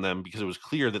away from them because it was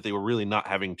clear that they were really not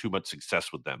having too much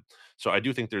success with them. So I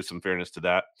do think there's some fairness to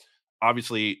that.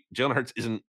 Obviously, Jalen Hurts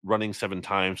isn't running 7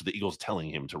 times with the Eagles telling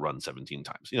him to run 17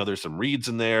 times. There's some reads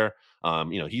in there.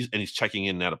 He's checking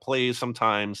in and out of plays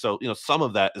sometimes. So, some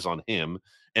of that is on him.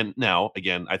 And now,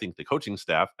 again, I think the coaching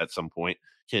staff at some point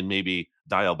can maybe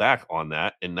dial back on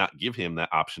that and not give him that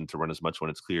option to run as much when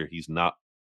it's clear he's not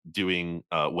doing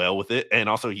well with it. And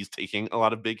also he's taking a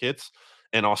lot of big hits.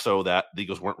 And also that the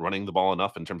Eagles weren't running the ball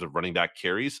enough in terms of running back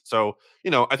carries. So,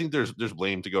 I think there's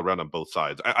blame to go around on both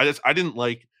sides. I didn't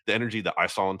like the energy that I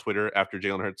saw on Twitter after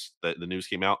Jalen Hurts, the news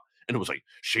came out. And it was like,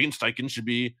 Shane Steichen should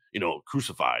be,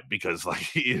 crucified because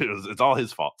it's all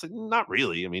his fault. It's like, not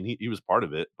really. I mean, he was part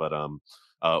of it. But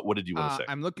what did you want to say?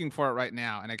 I'm looking for it right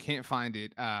now and I can't find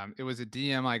it. It was a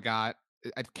DM I got.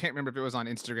 I can't remember if it was on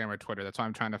Instagram or Twitter. That's why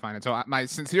I'm trying to find it. So my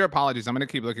sincere apologies. I'm going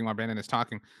to keep looking while Brandon is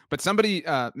talking. But somebody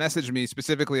messaged me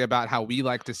specifically about how we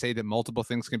like to say that multiple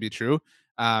things can be true.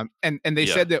 And they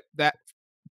said that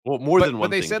well, more than one.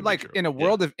 But they said, like, in a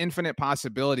world of infinite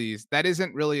possibilities, that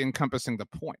isn't really encompassing the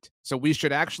point. So we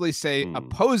should actually say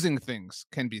opposing things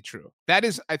can be true. That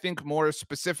is, I think, more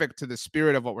specific to the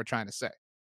spirit of what we're trying to say.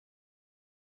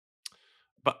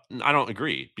 But I don't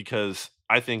agree because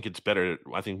I think it's better.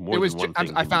 I think more than one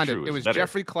thing. I found it. It was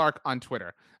Jeffrey Clark on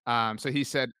Twitter. So he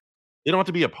said they don't have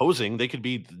to be opposing. They could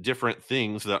be different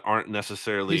things that aren't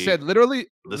necessarily. He said literally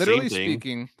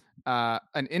speaking,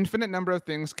 an infinite number of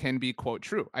things can be, quote,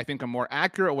 true. I think a more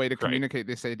accurate way to communicate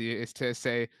this idea is to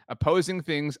say opposing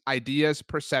things, ideas,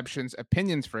 perceptions,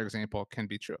 opinions, for example, can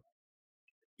be true.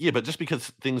 Yeah, but just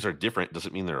because things are different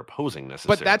doesn't mean they're opposing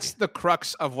necessarily. But that's the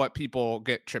crux of what people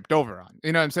get tripped over on.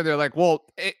 You know what I'm saying? They're like, well,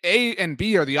 A and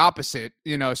B are the opposite,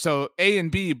 so A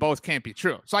and B both can't be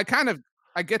true. So I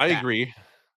get that. I agree.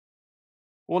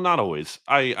 Well, not always.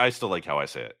 I still like how I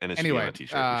say it. And it should be on a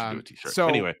t-shirt. We should do a t-shirt. So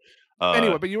anyway,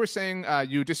 but you were saying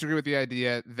you disagree with the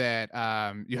idea that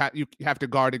you have to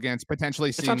guard against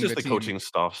potentially seeing it's not just the coaching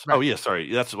stuff. Right. Oh yeah,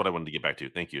 sorry. That's what I wanted to get back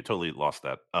to. Thank you. Totally lost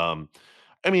that.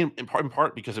 I mean, in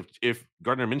part because if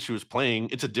Gardner Minshew is playing,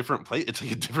 it's a different play. It's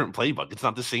like a different playbook. It's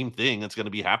not the same thing that's going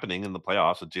to be happening in the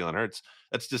playoffs with Jalen Hurts.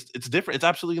 It's different. It's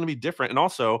absolutely going to be different. And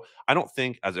also, I don't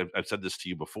think, as I've said this to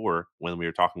you before when we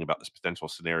were talking about this potential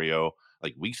scenario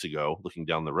like weeks ago, looking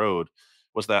down the road,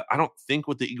 was that I don't think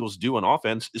what the Eagles do on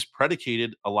offense is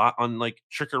predicated a lot on like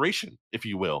trickeration, if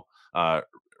you will.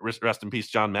 Rest in peace,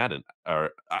 John Madden.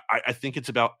 I think it's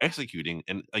about executing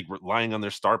and like relying on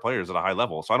their star players at a high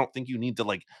level. So I don't think you need to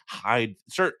like hide.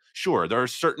 Sure, there are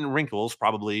certain wrinkles.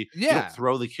 Probably you don't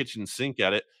throw the kitchen sink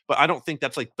at it, but I don't think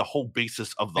that's like the whole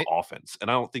basis of the offense.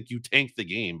 And I don't think you tank the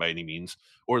game by any means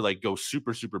or like go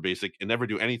super super basic and never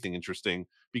do anything interesting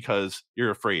because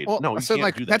you're afraid. Well, no, you so can't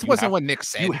like do that. That wasn't what Nick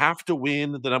said. You have to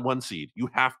win the number 1 seed.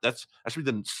 That's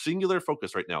really the singular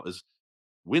focus right now is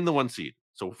win the 1 seed.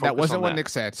 So that wasn't what Nick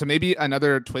said. So maybe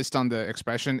another twist on the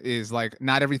expression is like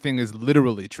not everything is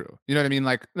literally true. You know what I mean?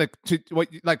 Like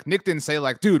Nick didn't say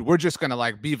like, dude, we're just gonna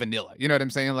like be vanilla. You know what I'm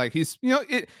saying? Like he's,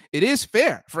 it is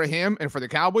fair for him and for the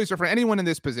Cowboys or for anyone in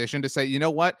this position to say, you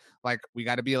know what, like we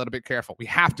got to be a little bit careful. We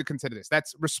have to consider this.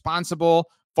 That's responsible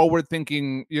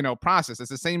forward-thinking, process. It's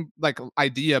the same like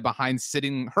idea behind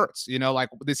sitting Hurts. Like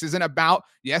this isn't about,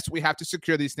 yes, we have to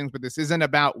secure these things, but this isn't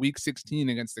about week 16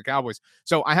 against the Cowboys.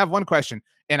 So I have one question,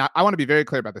 and I want to be very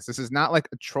clear about this. This is not like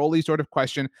a trolley sort of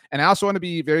question. And I also want to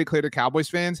be very clear to Cowboys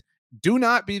fans. Do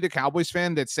not be the Cowboys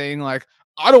fan that's saying like,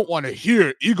 I don't want to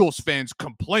hear Eagles fans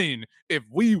complain if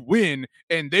we win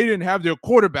and they didn't have their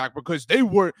quarterback because they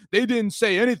didn't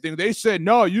say anything. They said,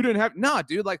 no, you didn't have. Nah,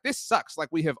 dude, like this sucks. Like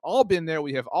we have all been there.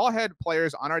 We have all had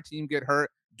players on our team get hurt.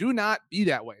 Do not be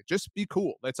that way. Just be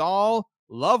cool. Let's all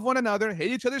love one another,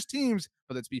 hate each other's teams,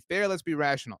 but let's be fair. Let's be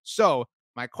rational. So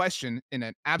my question in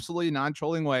an absolutely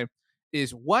non-trolling way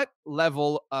is, what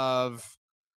level of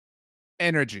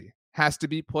energy has to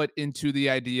be put into the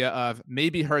idea of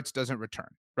maybe Hurts doesn't return,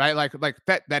 right? Like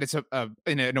that it's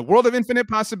in a world of infinite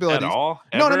possibilities. At all?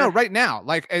 No, right now.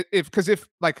 Like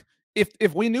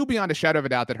if we knew beyond a shadow of a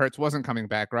doubt that Hurts wasn't coming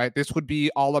back, right, this would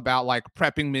be all about like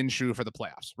prepping Minshew for the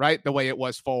playoffs, right? The way it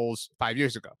was Foles 5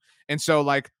 years ago. And so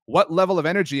like what level of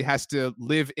energy has to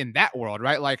live in that world,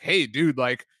 right? Like, hey, dude,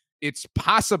 like it's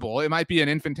possible. It might be an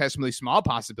infinitesimally small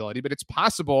possibility, but it's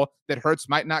possible that Hurts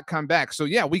might not come back. So,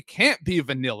 yeah, we can't be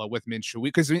vanilla with Minshew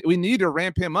because we need to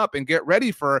ramp him up and get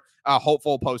ready for a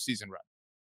hopeful postseason run.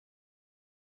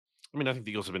 I mean, I think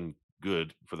the Eagles have been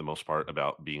good for the most part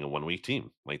about being a 1 week team,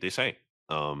 like they say.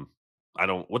 I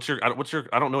don't know what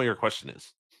your question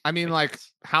is. I mean, like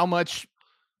how much,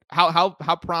 how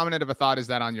prominent of a thought is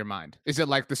that on your mind? Is it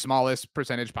like the smallest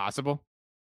percentage possible?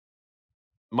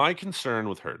 My concern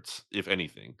with Hurts, if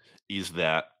anything, is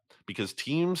that because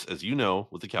teams, as you know,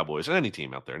 with the Cowboys and any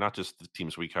team out there, not just the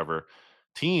teams we cover,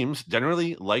 teams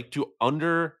generally like to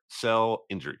undersell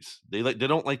injuries. They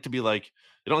don't like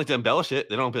to embellish it.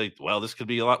 They don't be like, well, this could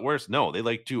be a lot worse. No, they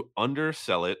like to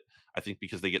undersell it. I think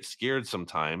because they get scared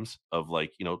sometimes of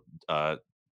like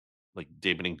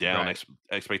dampening down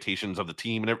expectations of the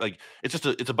team and like it's a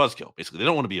buzzkill. Basically, they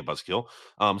don't want to be a buzzkill.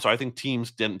 So I think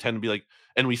teams tend to be like,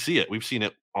 and we've seen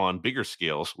it on bigger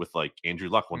scales with like Andrew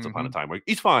Luck once upon a time, where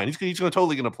he's fine, he's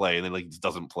totally going to play, and then like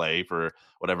doesn't play for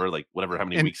whatever how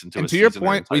many weeks into. And to your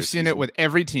point, we've seen it with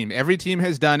every team. Every team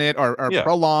has done it or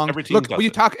prolonged. Look, we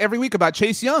talk every week about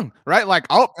Chase Young, right? Like,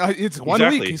 it's 1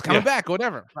 week, he's coming back,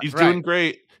 whatever. He's doing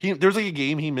great. There's like a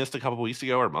game he missed a couple of weeks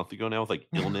ago or a month ago now with like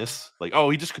illness. Like,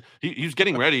 he was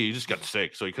getting ready, he just got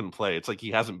sick, so he couldn't play. It's like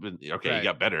he hasn't been He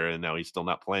got better, and now he's still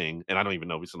not playing. And I don't even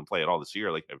know if he's going to play at all this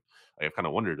year. Like I've kind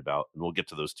of wondered about, and we'll get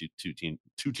to those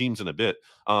two teams in a bit.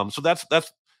 So that's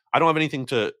I don't have anything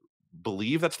to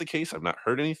believe that's the case. I've not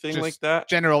heard anything like that.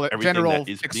 General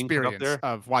experience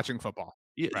of watching football.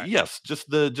 Yes,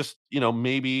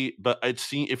 maybe, but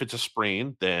if it's a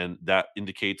sprain, then that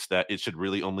indicates that it should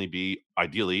really only be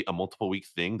ideally a multiple week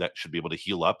thing that should be able to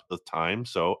heal up with time.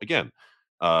 So again,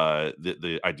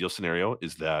 the ideal scenario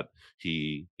is that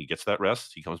he gets that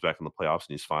rest, he comes back in the playoffs,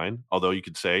 and he's fine. Although you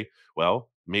could say, well,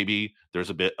 maybe there's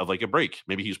a bit of like a break.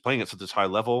 Maybe he's playing at such this high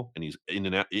level, and he's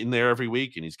in there every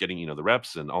week, and he's getting the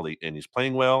reps and and he's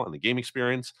playing well and the game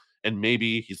experience. And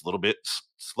maybe he's a little bit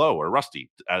slow or rusty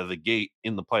out of the gate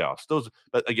in the playoffs.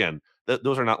 But again,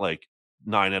 those are not like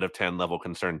 9 out of 10 level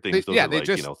concern things.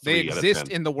 They exist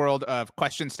in the world of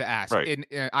questions to ask. Right.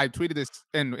 And I tweeted this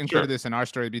and included this in our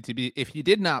story, BTB. If he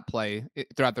did not play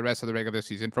throughout the rest of the regular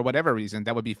season for whatever reason,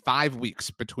 that would be 5 weeks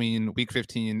between week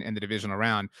 15 and the divisional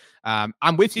round.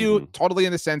 I'm with you totally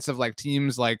in the sense of like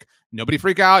teams like nobody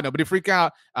freak out.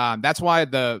 That's why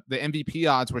the MVP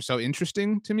odds were so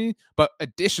interesting to me. But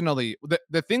additionally,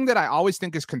 the thing that I always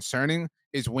think is concerning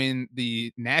is when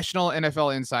the national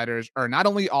NFL insiders are not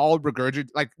only all regurgitated,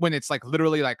 like when it's like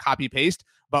literally like copy paste,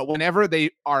 but whenever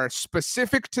they are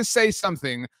specific to say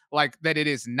something like that it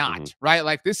is not, right?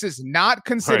 Like this is not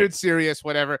considered serious,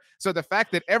 whatever. So the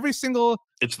fact that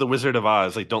it's the Wizard of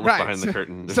Oz, like don't look behind the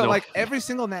curtain. Like every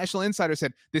single national insider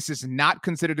said, this is not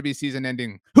considered to be season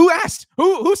ending. Who asked?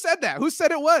 Who said that? Who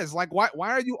said it was? Like, why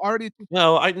are you already?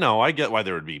 No, I get why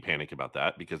there would be panic about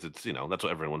that because it's, that's what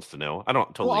everyone wants to know. I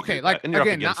don't totally. Okay. Like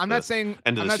again, I'm not saying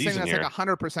that's like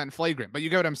 100% flagrant, but you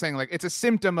get what I'm saying? Like it's a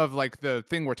symptom of like the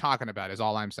thing we're talking about is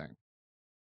all I'm saying.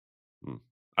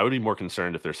 I would be more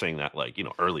concerned if they're saying that like,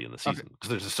 early in the season because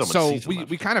there's just so much season left.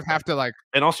 We kind of have to like.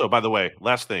 And also, by the way,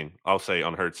 last thing I'll say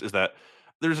on Hurts is that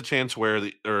there's a chance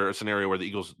or a scenario where the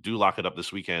Eagles do lock it up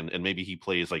this weekend, and maybe he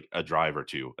plays like a drive or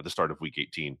two at the start of week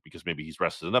 18 because maybe he's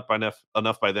rested enough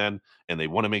by then, and they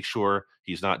want to make sure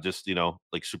he's not just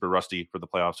like super rusty for the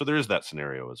playoffs. So there is that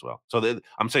scenario as well. So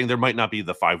I'm saying there might not be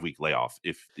the 5-week layoff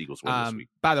if the Eagles win this week.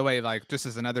 By the way, like just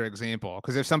as another example,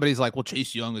 because if somebody's like, well,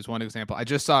 Chase Young is one example. I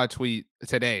just saw a tweet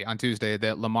today on Tuesday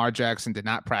that Lamar Jackson did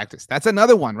not practice. That's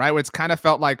another one, right? Where it's kind of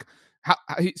felt like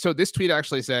So this tweet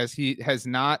actually says he has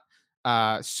not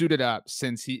suited up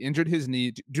since he injured his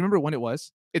knee. Do you remember when it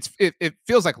was? It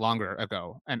feels like longer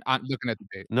ago, and I'm looking at the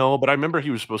date. No, but I remember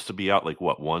he was supposed to be out like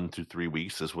what 1 to 3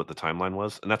 weeks is what the timeline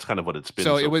was, and that's kind of what it's been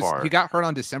So so he far. got hurt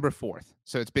on December 4th,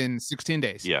 so it's been 16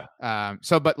 days. Yeah.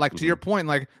 But like to your point,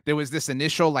 like there was this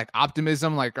initial like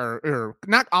optimism, like or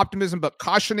not optimism, but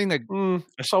cautioning. Like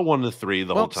I saw 1 to 3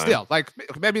 the whole time. Still, like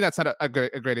maybe that's not a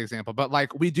great example, but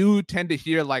like we do tend to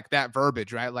hear like that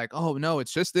verbiage, right? Like, oh no,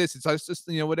 it's just this, it's just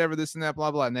whatever, this and that,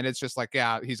 blah blah, and then it's just like,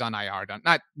 yeah, he's on IR.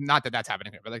 Not that that's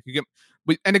happening here, but like you get.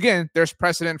 And again, there's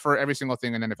precedent for every single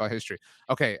thing in NFL history.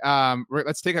 Okay,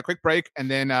 let's take a quick break,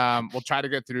 and then we'll try to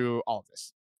get through all of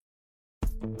this.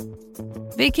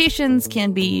 Vacations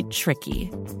can be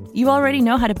tricky. You already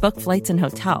know how to book flights and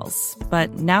hotels,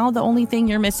 but now the only thing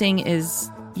you're missing is,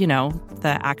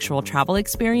 the actual travel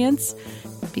experience.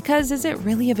 Because is it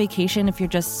really a vacation if you're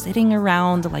just sitting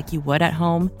around like you would at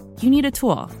home? You need a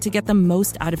tool to get the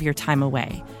most out of your time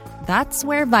away. That's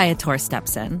where Viator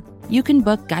steps in. You can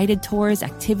book guided tours,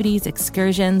 activities,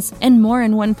 excursions, and more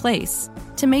in one place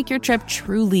to make your trip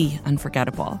truly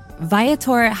unforgettable.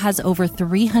 Viator has over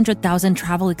 300,000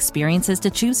 travel experiences to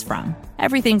choose from.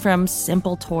 Everything from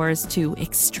simple tours to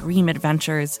extreme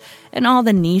adventures and all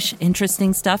the niche,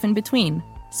 interesting stuff in between.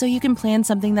 So you can plan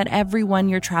something that everyone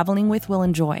you're traveling with will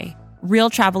enjoy.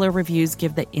 Real traveler reviews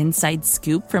give the inside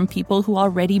scoop from people who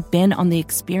already been on the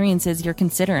experiences you're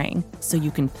considering, so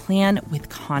you can plan with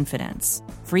confidence.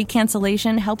 Free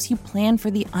cancellation helps you plan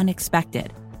for the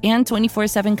unexpected. And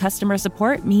 24/7 customer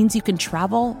support means you can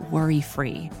travel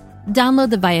worry-free.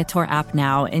 Download the Viator app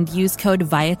now and use code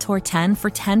Viator10 for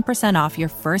 10% off your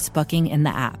first booking in the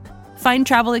app. Find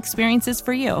travel experiences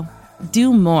for you.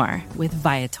 Do more with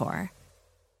Viator.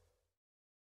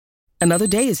 Another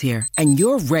day is here, and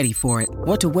you're ready for it.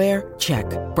 What to wear? Check.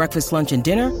 Breakfast, lunch, and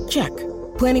dinner? Check.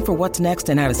 Planning for what's next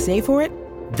and how to save for it?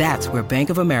 That's where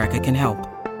Bank of America can help.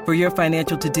 For your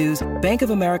financial to-dos, Bank of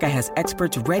America has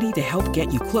experts ready to help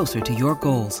get you closer to your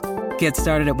goals. Get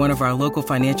started at one of our local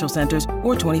financial centers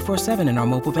or 24/7 in our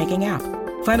mobile banking app.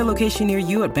 Find a location near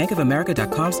you at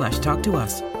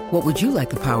bankofamerica.com/talktous. What would you like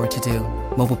the power to do?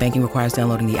 Mobile banking requires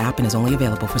downloading the app and is only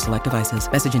available for select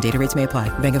devices. Message and data rates may apply.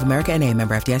 Bank of America NA,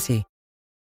 member FDIC.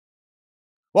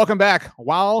 Welcome back.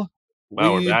 We're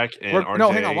back, and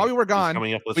hang on. While we were gone,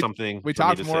 coming up with something. We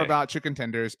talked more about chicken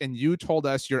tenders, and you told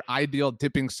us your ideal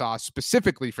dipping sauce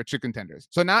specifically for chicken tenders.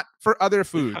 So not for other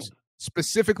foods,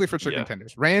 specifically for chicken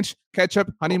tenders. Ranch, ketchup,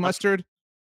 honey mustard.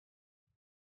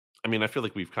 I mean, I feel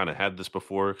like we've kind of had this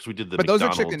before because we did the but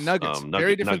McDonald's, those are chicken nuggets.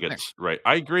 Very different nuggets, thing. right?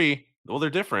 I agree. Well, they're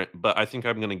different, but I think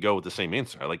I'm going to go with the same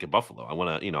answer. I like a buffalo. I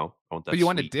want to, I want that. But you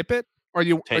want to dip it, or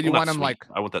you want them like?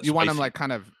 I want that. You want them like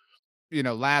kind of,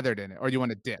 lathered in it, or you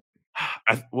want to dip?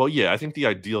 I think the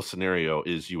ideal scenario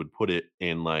is you would put it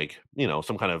in like,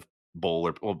 some kind of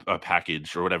bowl or a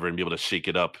package or whatever and be able to shake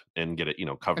it up and get it,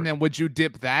 covered. And then would you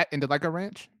dip that into like a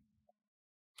ranch?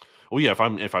 Well, yeah,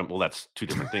 well, that's two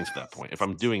different things at that point. If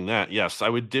I'm doing that, yes, I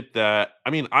would dip that.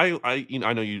 I mean, I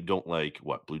know you don't like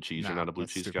blue cheese. You're not a blue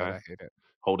cheese stupid. guy. I hate it.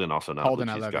 Holden also not a blue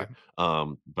cheese guy.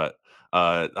 But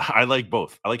I like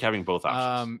both. I like having both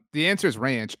options. The answer is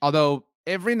ranch, although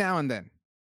every now and then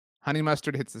honey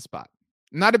mustard hits the spot.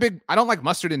 I don't like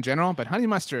mustard in general, but honey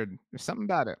mustard, there's something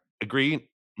about it. Agree.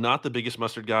 Not the biggest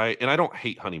mustard guy, and I don't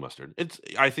hate honey mustard.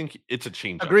 I think it's a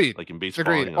change. Agreed. Like in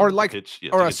baseball, agreed. Or like,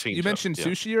 you mentioned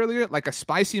sushi earlier. Like a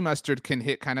spicy mustard can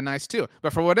hit kind of nice too.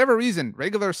 But for whatever reason,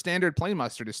 regular standard plain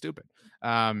mustard is stupid.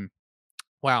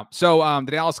 Wow. So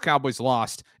the Dallas Cowboys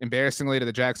lost embarrassingly to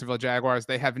the Jacksonville Jaguars.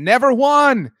 They have never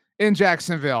won in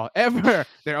Jacksonville ever.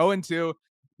 They're 0-2.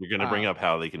 You're going to bring up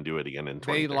how they can do it again in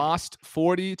 2030. They lost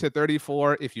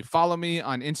 40-34. If you follow me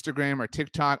on Instagram or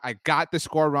TikTok, I got the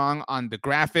score wrong on the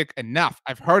graphic enough.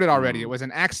 I've heard it already. It was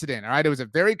an accident. All right. It was a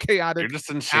very chaotic. You're just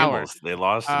in shambles. They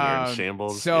lost and you're in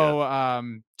shambles. So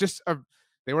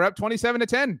they were up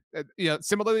 27-10.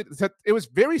 Similarly, it was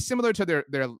very similar to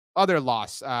their other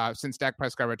loss since Dak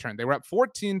Prescott returned. They were up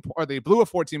 14, or they blew a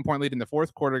 14-point lead in the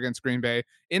fourth quarter against Green Bay.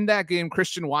 In that game,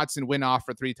 Christian Watson went off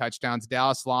for 3 touchdowns.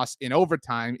 Dallas lost in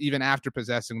overtime, even after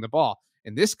possessing the ball.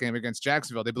 In this game against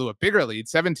Jacksonville, they blew a bigger lead,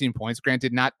 17 points,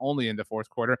 granted not only in the fourth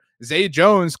quarter. Zay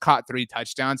Jones caught 3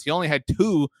 touchdowns. He only had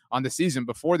 2 on the season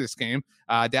before this game.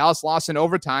 Dallas lost in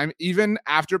overtime, even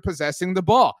after possessing the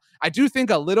ball. I do think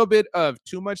a little bit of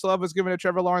too much love was given to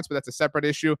Trevor Lawrence, but that's a separate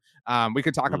issue. We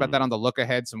could talk about that on the look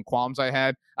ahead, some qualms I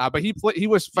had. But he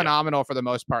was phenomenal for the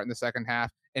most part in the second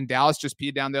half, and Dallas just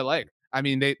peed down their leg. I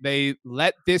mean, they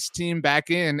let this team back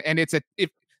in, and if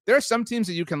there are some teams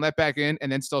that you can let back in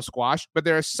and then still squash, but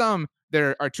there are some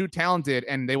they are too talented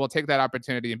and they will take that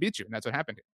opportunity and beat you. And that's what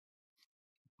happened here.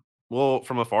 Well,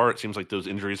 from afar, it seems like those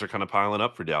injuries are kind of piling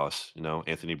up for Dallas.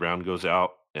 Anthony Brown goes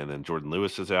out, and then Jordan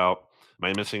Lewis is out. Am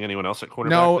I missing anyone else at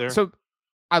quarterback there? So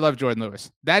I love Jordan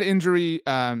Lewis. That injury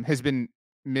has been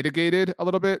mitigated a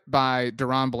little bit by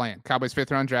Deron Bland, Cowboys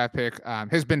 5th-round draft pick,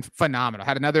 has been phenomenal.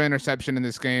 Had another interception in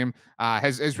this game.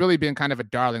 Has really been kind of a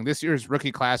darling. This year's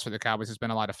rookie class for the Cowboys has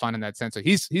been a lot of fun in that sense. So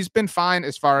he's been fine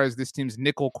as far as this team's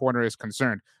nickel corner is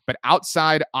concerned. But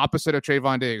outside, opposite of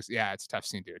Trayvon Diggs, yeah, it's a tough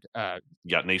scene, dude. You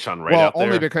got Nahshon Wright out there?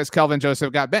 Only because Kelvin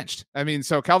Joseph got benched. I mean,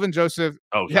 so Kelvin Joseph.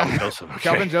 Oh, yeah, Kelvin Joseph. Okay.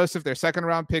 Kelvin Joseph, their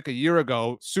 2nd-round pick a year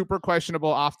ago, super questionable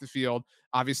off the field.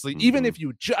 Obviously, even if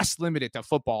you just limit it to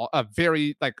football, a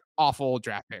very awful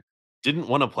draft pick. Didn't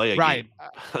want to play a game.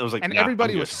 I was like, and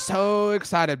everybody was so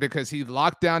excited because he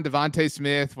locked down Devontae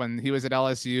Smith when he was at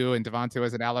LSU and Devontae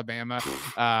was at Alabama.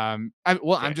 I'm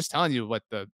just telling you what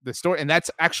the story, and that's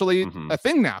actually a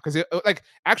thing now because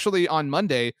actually on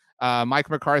Monday, Mike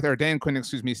McCarthy or Dan Quinn,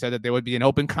 said that there would be an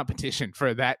open competition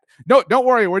for that. No, don't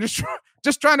worry, we're just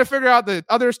trying to figure out the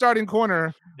other starting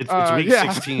corner. It's week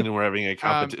 16 and we're having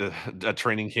a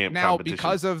training camp now competition.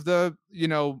 Because of the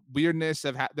weirdness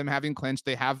of them having clinched.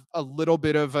 They have a little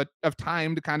bit of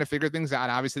time to kind of figure things out.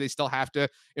 Obviously, they still have to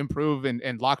improve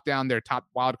and lock down their top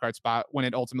wildcard spot when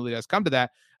it ultimately does come to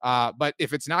that. But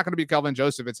if it's not going to be Kelvin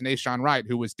Joseph, it's Nahshon Wright,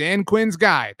 who was Dan Quinn's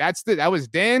guy. That was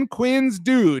Dan Quinn's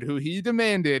dude who he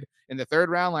demanded in the 3rd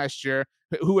round last year,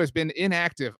 who has been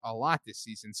inactive a lot this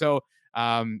season. So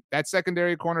that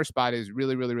secondary corner spot is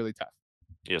really, really, really tough.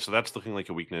 Yeah, so that's looking like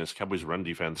a weakness. Cowboys' run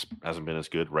defense hasn't been as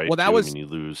good, right? Well, that was you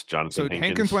lose Jonathan so Hankins.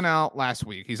 Hankins went out last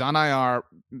week. He's on IR,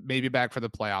 maybe back for the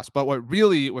playoffs. But what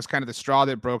really was kind of the straw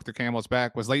that broke the camel's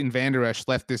back was Leighton Vander Esch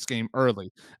left this game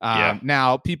early.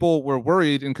 Now, people were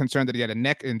worried and concerned that he had a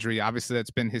neck injury. Obviously, that's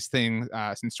been his thing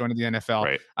since joining the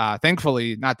NFL. Right.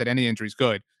 Thankfully, not that any injury is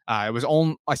good. It was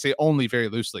only very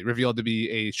loosely revealed to be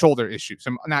a shoulder issue.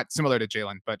 So not similar to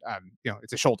Jalen, but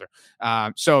it's a shoulder.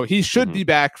 So he should be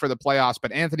back for the playoffs.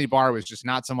 But Anthony Barr was just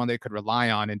not someone they could rely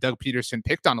on, and Doug Peterson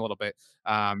picked on a little bit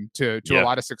to a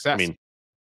lot of success. I mean,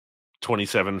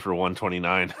 27 for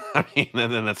 129. I mean,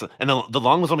 and then the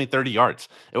long was only 30 yards.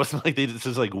 It wasn't like this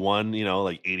is like one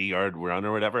 80-yard run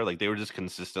or whatever. Like they were just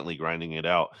consistently grinding it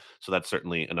out. So that's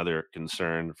certainly another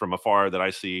concern from afar that I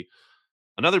see.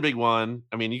 Another big one.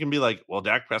 I mean, you can be like, well,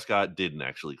 Dak Prescott didn't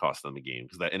actually cost them a game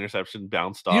because that interception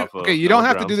bounced off. You don't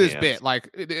have to do this bit.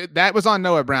 That was on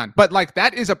Noah Brown, but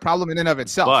that is a problem in and of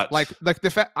itself.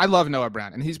 But, I love Noah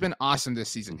Brown, and he's been awesome this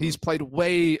season. He's played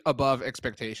way above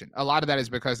expectation. A lot of that is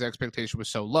because the expectation was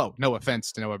so low. No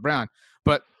offense to Noah Brown,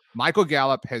 but Michael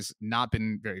Gallup has not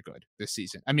been very good this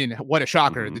season. I mean, what a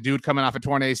shocker. The dude coming off a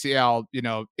torn ACL,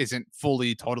 isn't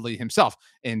fully, totally himself.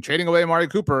 And trading away Amari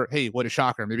Cooper, hey, what a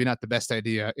shocker. Maybe not the best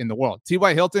idea in the world.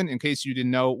 T.Y. Hilton, in case you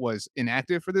didn't know, was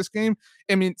inactive for this game.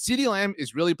 I mean, CeeDee Lamb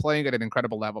is really playing at an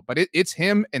incredible level, but it's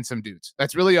him and some dudes.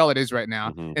 That's really all it is right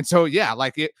now. And so, yeah,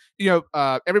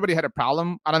 everybody had a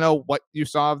problem. I don't know what you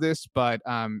saw of this, but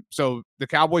so the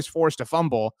Cowboys forced a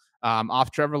fumble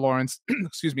off Trevor Lawrence,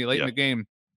 late in the game,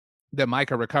 that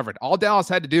Micah recovered. All Dallas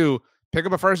had to do, pick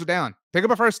up a first down,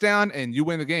 and you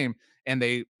win the game. And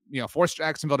they, forced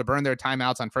Jacksonville to burn their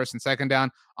timeouts on 1st and 2nd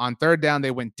down. On 3rd down,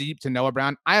 they went deep to Noah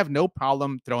Brown. I have no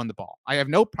problem throwing the ball. I have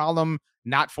no problem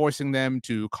not forcing them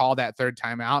to call that 3rd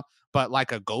timeout, but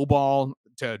like a go ball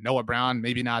to Noah Brown,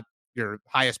 maybe not your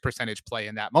highest percentage play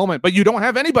in that moment, but you don't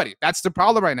have anybody. That's the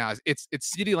problem right now. It's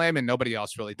CeeDee Lamb and nobody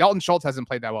else really. Dalton Schultz hasn't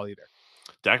played that well either.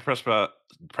 Dak Prescott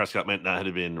might not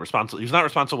have been responsible. He was not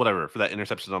responsible, whatever, for that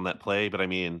interception on that play. But I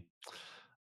mean,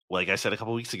 like I said a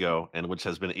couple weeks ago, and which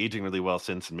has been aging really well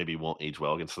since, and maybe won't age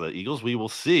well against the Eagles. We will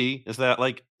see. Is that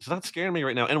it's not scaring me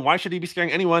right now? And why should he be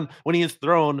scaring anyone when he has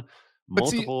thrown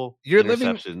multiple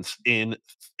interceptions in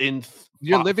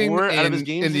you're living 4 out of his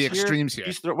games in the extremes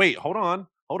here? Wait, hold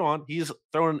on. He's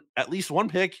thrown at least 1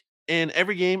 pick in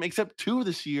every game except 2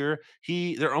 this year.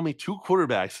 There are only 2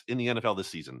 quarterbacks in the NFL this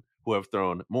season who have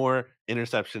thrown more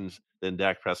interceptions than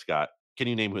Dak Prescott. Can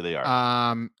you name who they are?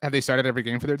 Have they started every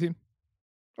game for their team?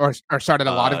 Or started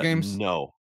a lot of games?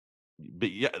 No.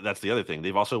 But yeah, that's the other thing.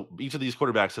 Each of these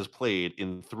quarterbacks has played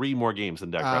in 3 more games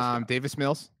than Dak Prescott. Davis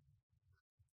Mills.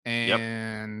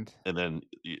 And then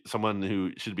someone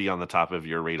who should be on the top of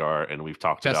your radar, and we've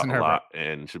talked Justin about a Herbert. lot,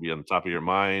 and should be on the top of your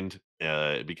mind,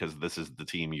 because this is the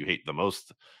team you hate the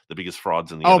most, the biggest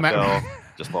frauds in the NFL.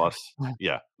 Just lost.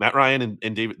 Yeah, Matt Ryan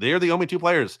and David. They are the only 2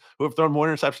 players who have thrown more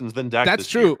interceptions than Dak. That's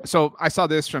true. So I saw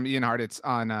this from Ian Hartitz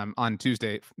on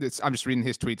Tuesday. I'm just reading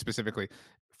his tweet specifically.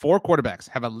 4 quarterbacks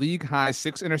have a league-high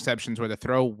 6 interceptions where the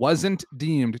throw wasn't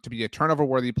deemed to be a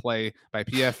turnover-worthy play by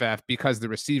PFF because the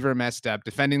receiver messed up,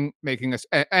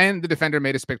 and the defender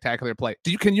made a spectacular play.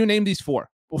 Can you name these 4?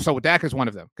 So Dak is one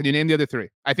of them. Can you name the other 3?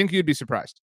 I think you'd be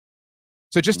surprised.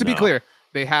 So just to be clear,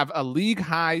 they have a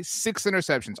league-high 6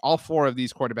 interceptions. All 4 of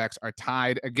these quarterbacks are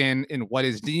tied, again, in what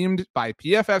is deemed by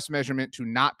PFF's measurement to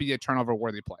not be a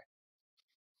turnover-worthy play.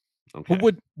 Okay.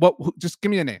 Just give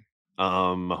me a name.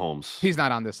 Mahomes. He's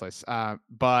not on this list,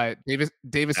 but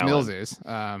Davis Mills is.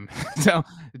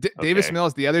 Davis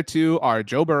Mills. The other 2 are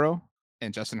Joe Burrow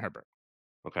and Justin Herbert.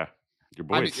 Okay, your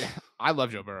boys. I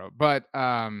love Joe Burrow, but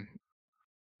same.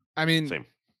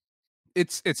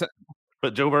 It's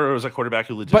But Joe Burrow is a quarterback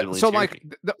who legitimately.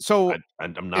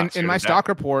 I'm not in my stock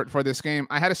report for this game.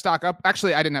 I had a stock up.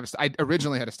 Actually, I didn't have. I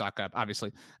originally had a stock up.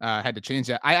 Obviously, had to change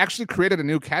that. I actually created a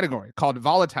new category called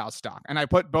volatile stock, and I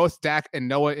put both Dak and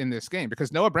Noah in this game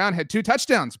because Noah Brown had 2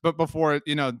 touchdowns, but before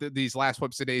these last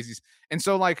whoops of daisies. And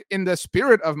so, in the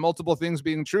spirit of multiple things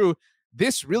being true,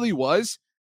 this really was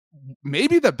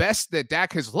maybe the best that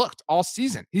Dak has looked all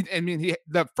season.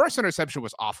 The first interception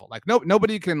was awful.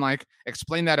 Nobody can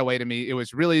explain that away to me. It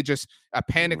was really just a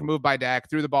panic move by Dak,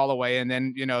 threw the ball away, and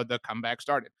then the comeback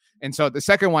started. And so the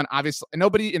second one, obviously,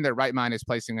 nobody in their right mind is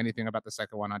placing anything about the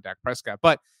second one on Dak Prescott.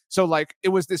 But so it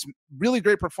was this really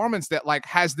great performance that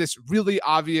has this really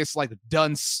obvious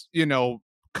dunce,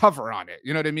 cover on it.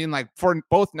 You know what I mean? For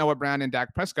both Noah Brown and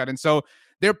Dak Prescott. And so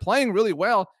they're playing really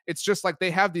well. It's just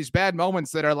they have these bad moments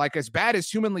that are as bad as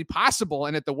humanly possible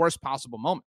and at the worst possible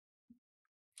moment.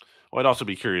 Well, I'd also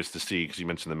be curious to see, because you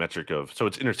mentioned the metric of, so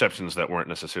it's interceptions that weren't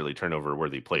necessarily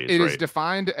turnover-worthy plays, It right? is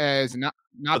defined as not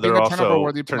being a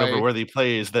turnover-worthy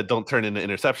plays that don't turn into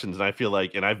interceptions. And I feel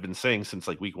and I've been saying since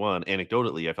week 1,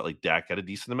 anecdotally, I felt like Dak had a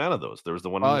decent amount of those. There was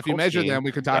the one. Well, if you measure them,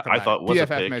 we could talk about. I thought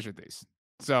PFF measured these.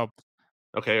 So.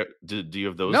 Okay, do you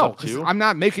have those? No, because I'm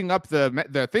not making up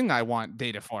the thing I want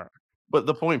data for. But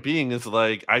the point being is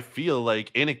I feel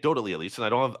anecdotally at least,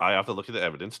 and I have to look at the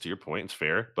evidence. To your point, it's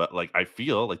fair, but I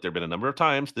feel there've been a number of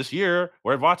times this year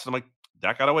where I've watched. I'm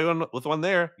Dak got away with one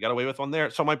there, got away with one there.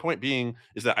 So my point being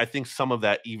is that I think some of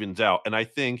that evens out, and I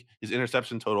think his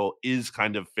interception total is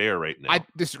kind of fair right now. I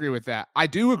disagree with that. I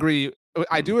do agree.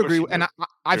 And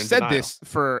I've said this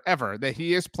forever that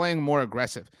he is playing more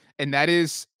aggressive, and that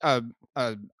is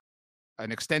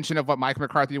an extension of what Mike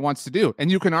McCarthy wants to do.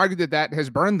 And you can argue that has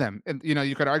burned them. And,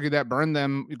 you could argue that burned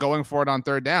them going for it on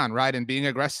 3rd down, right? And being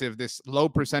aggressive, this low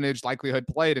percentage likelihood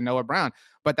play to Noah Brown.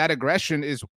 But that aggression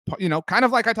is, kind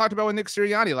of like I talked about with Nick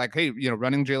Sirianni, hey,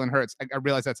 running Jalen Hurts. I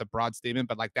realize that's a broad statement,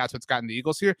 but that's what's gotten the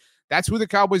Eagles here. That's who the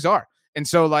Cowboys are. And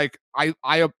so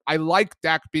I like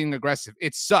Dak being aggressive.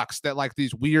 It sucks that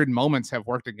these weird moments have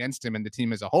worked against him and the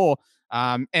team as a whole.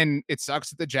 And it sucks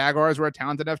that the Jaguars were a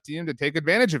talented enough team to take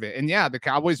advantage of it. And yeah, the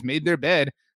Cowboys made their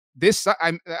bed. The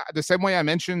same way I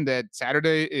mentioned that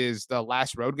Saturday is the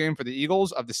last road game for the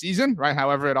Eagles of the season, right?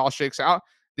 However it all shakes out.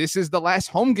 This is the last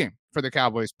home game for the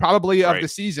Cowboys, probably of the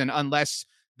season, unless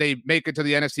they make it to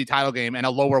the NFC title game and a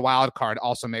lower wild card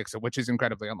also makes it, which is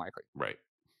incredibly unlikely. Right.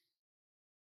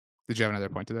 Did you have another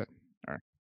point to that? Or?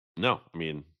 No, I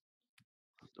don't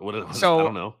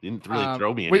know. You didn't really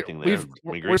throw me anything there.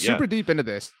 We're super deep into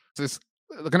this. This is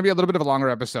going to be a little bit of a longer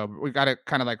episode. We've got to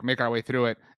kind of make our way through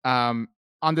it. On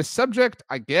the subject,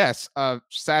 I guess, of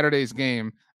Saturday's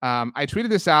game, I tweeted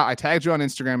this out. I tagged you on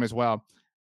Instagram as well.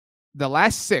 The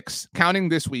last 6, counting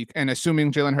this week and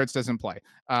assuming Jalen Hurts doesn't play.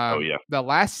 The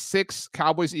last 6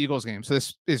 Cowboys-Eagles games. So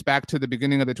this is back to the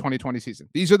beginning of the 2020 season.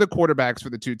 These are the quarterbacks for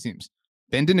the 2 teams.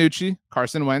 Ben DiNucci,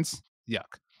 Carson Wentz,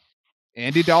 yuck.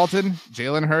 Andy Dalton,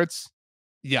 Jalen Hurts,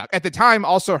 yuck. At the time,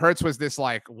 also Hurts was this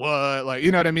what?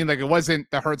 You know what I mean? It wasn't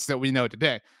the Hurts that we know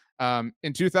today.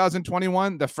 In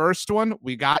 2021, the first one,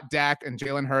 we got Dak and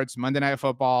Jalen Hurts, Monday Night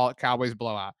Football, Cowboys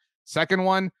blowout. Second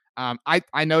one,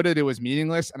 I noted it was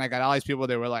meaningless, and I got all these people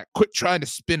that were quit trying to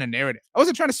spin a narrative. I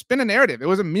wasn't trying to spin a narrative. It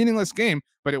was a meaningless game,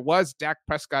 but it was Dak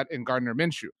Prescott and Gardner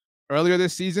Minshew. Earlier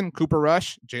this season, Cooper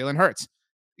Rush, Jalen Hurts.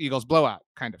 Eagles blowout,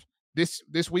 kind of. This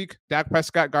week, Dak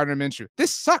Prescott, Gardner Minshew.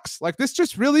 This sucks. This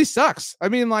just really sucks.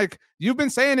 You've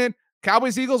been saying it.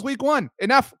 Cowboys, Eagles, week 1.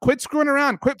 Enough. Quit screwing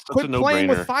around. Quit playing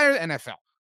with fire, NFL.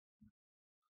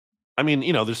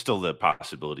 There's still the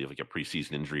possibility of a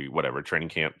preseason injury, whatever, training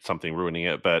camp, something ruining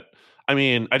it. But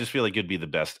I just feel it'd be the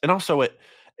best. And also I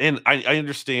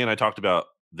understand. I talked about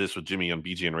this with Jimmy on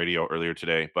BGN Radio earlier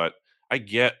today, but I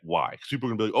get why. Because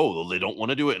people are going to be well, they don't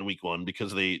want to do it in week 1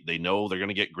 because they know they're going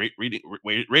to get great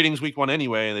ratings week 1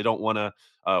 anyway, and they don't want to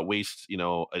waste,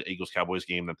 an Eagles-Cowboys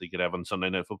game that they could have on Sunday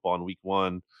Night Football in week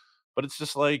 1. But it's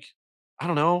just I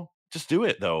don't know. just do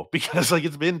it though, because like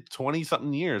it's been 20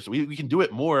 something years. We can do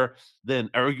it more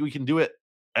or we can do it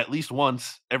at least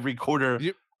once every quarter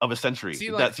of a century. See,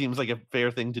 that seems like a fair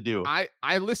thing to do.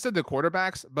 I listed the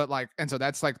quarterbacks, but like, and so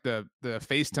that's like the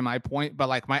face to my point. But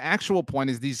like my actual point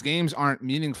is these games aren't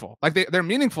meaningful. Like they're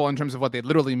meaningful in terms of what they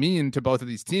literally mean to both of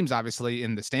these teams, obviously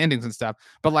in the standings and stuff.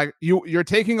 But like you're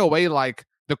taking away like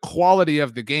the quality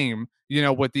of the game,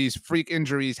 with these freak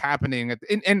injuries happening.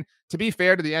 And to be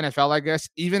fair to the NFL, I guess,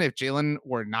 even if Jalen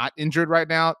were not injured right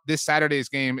now, this Saturday's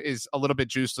game is a little bit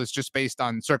juiceless just based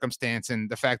on circumstance and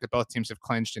the fact that both teams have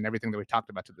clinched and everything that we talked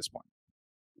about to this point.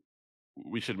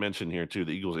 We should mention here too,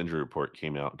 the Eagles injury report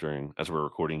came out as we're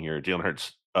recording here. Jalen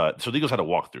Hurts. So the Eagles had a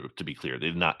walkthrough, to be clear. They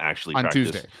did not actually on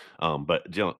practice. Tuesday. But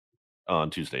Jalen on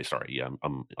Tuesday. Sorry, yeah,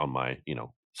 I'm on my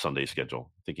Sunday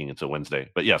schedule, thinking it's a Wednesday.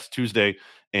 But yes, Tuesday,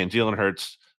 and Jalen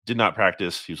Hurts did not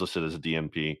practice. He was listed as a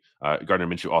DNP. Gardner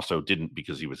Minshew also didn't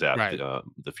because he was at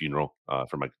the funeral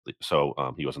for Mike,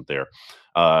 so he wasn't there.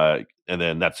 And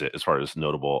then that's it as far as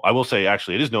notable. I will say,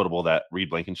 actually, it is notable that Reed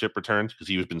Blankenship returned because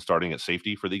he was been starting at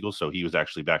safety for the Eagles, so he was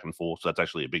actually back in full. So that's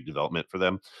actually a big development for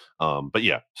them. But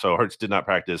yeah, so Hurts did not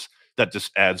practice. That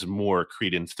just adds more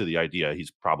credence to the idea he's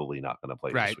probably not going to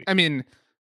play this week. I mean,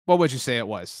 what would you say it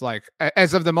was? Like,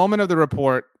 as of the moment of the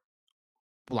report,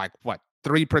 like what,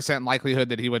 3% likelihood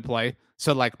that he would play?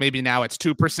 So like maybe now it's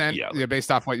 2%,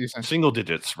 based off what you said. Single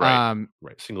digits, right?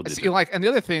 Right, single digits. Like, and the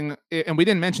other thing, and we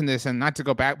didn't mention this, and not to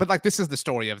go back, but like this is the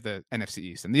story of the NFC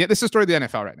East, and this is the story of the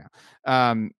NFL right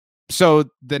now. So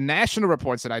the national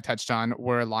reports that I touched on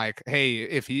were like, hey,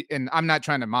 if he, and I'm not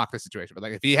trying to mock the situation, but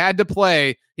like if he had to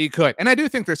play, he could. And I do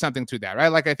think there's something to that, right?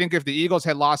 Like I think if the Eagles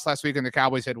had lost last week and the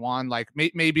Cowboys had won, like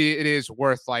maybe it is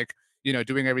worth like,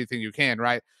 doing everything you can,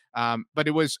 right? But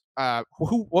it was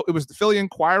it was the Philly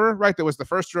Inquirer, right? That was the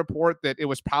first report that it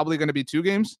was probably going to be 2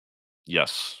 games.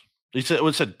 Yes. It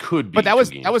said could be, but that was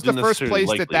games. That was the first place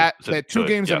likely. that 2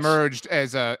 games emerged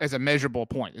as a measurable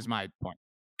point, is my point.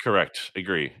 Correct.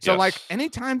 Agree. So like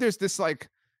anytime there's this like,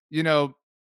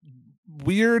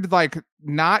 weird, like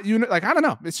not like, I don't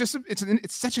know. It's just, it's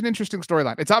such an interesting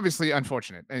storyline. It's obviously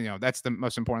unfortunate. And that's the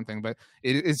most important thing, but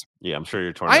it is. Yeah. I'm sure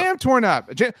you're torn up. I am torn up.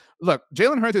 Look,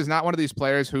 Jalen Hurts is not one of these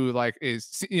players who like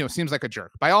seems like a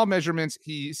jerk. By all measurements,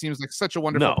 he seems like such a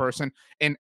wonderful person.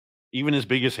 And even his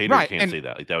biggest hater can't say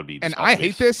that. Like that would be. And I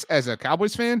hate this as a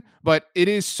Cowboys fan, but it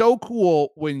is so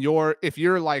cool when if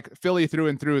you're like Philly through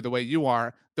and through the way you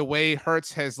are, the way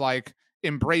Hurts has like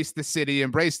embraced the city,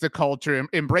 embraced the culture,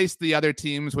 embraced the other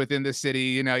teams within the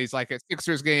city. He's like at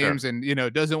Sixers games and,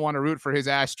 doesn't want to root for his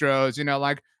Astros,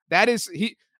 like that is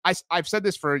I've said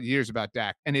this for years about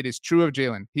Dak, and it is true of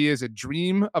Jalen. He is a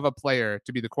dream of a player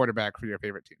to be the quarterback for your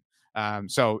favorite team.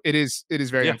 So it is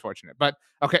very unfortunate, but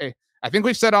okay. I think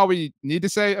we've said all we need to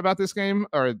say about this game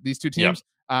or these 2 teams.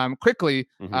 Quickly,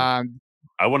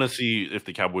 I want to see if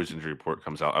the Cowboys injury report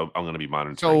comes out. I'm going to be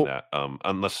monitoring that.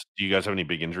 Unless, do you guys have any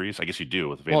big injuries? I guess you do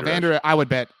with Vander Esch. Vander, I would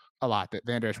bet a lot that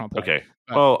Vander Esch won't play. Okay.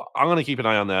 Well, I'm going to keep an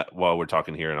eye on that while we're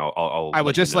talking here, and I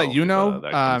would just let you know.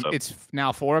 It's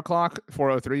now 4:00,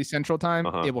 4:03 Central Time.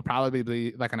 It will probably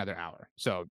be like another hour.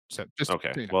 So just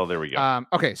okay. Well, there we go.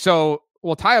 Okay, so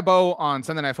we'll tie a bow on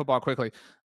Sunday Night Football quickly.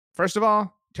 First of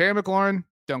all, Terry McLaurin,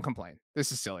 don't complain.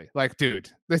 This is silly. Like, dude,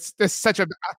 this such a.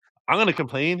 I'm going to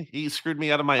complain. He screwed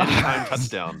me out of my anytime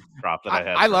touchdown prop that I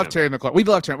had. I love Terry McLaurin. We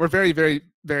love Terry. We're very, very,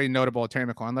 very notable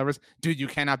Terry McLaurin lovers. Dude, you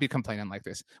cannot be complaining like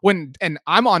this. And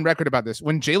I'm on record about this.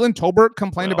 When Jalen Tolbert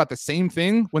complained about the same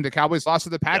thing when the Cowboys lost to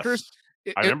the Packers,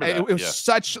 it was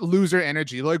such loser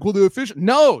energy. Like, well, the official.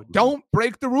 No, don't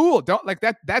break the rule. Don't like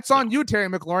that. That's on you, Terry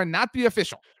McLaurin, not the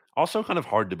official. Also, kind of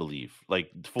hard to believe. Like,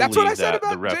 fully that's what I said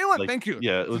about the ref, Jalen. like, Thank you.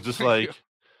 Yeah, it was just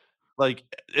like,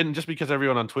 and just because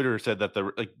everyone on Twitter said that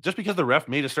just because the ref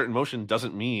made a certain motion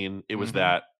doesn't mean it was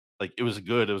that. Like, it was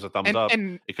good. It was a thumbs up.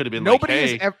 And it could have been like,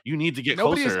 hey, you need to get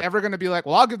nobody closer. Nobody is ever going to be like,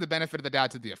 well, I'll give the benefit of the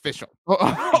doubt to the official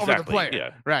over the player.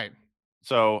 Yeah. Right.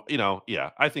 So,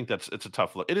 I think it's a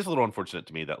tough look. It is a little unfortunate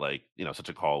to me that such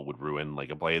a call would ruin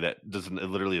like a play that it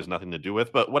literally has nothing to do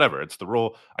with, but whatever. It's the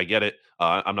rule. I get it.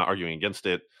 I'm not arguing against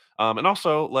it. And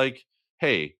also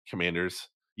hey, Commanders,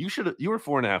 you were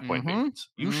 4.5 point favorites.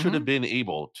 You should have been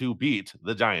able to beat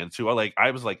the Giants, who are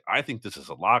I think this is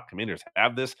a lock. Commanders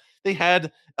have this. They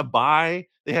had a bye.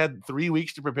 They had 3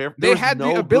 weeks to prepare. They had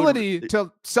the ability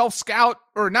to self-scout,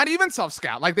 or not even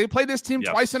self-scout. Like, they played this team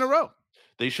twice in a row.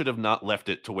 They should have not left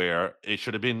it to where it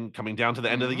should have been coming down to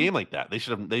the end of the game like that. They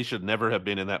should never have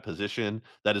been in that position.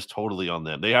 That is totally on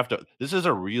them. They have to. This is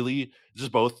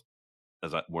both,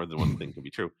 as more than one thing can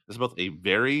be true. This is both a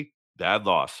very bad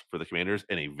loss for the Commanders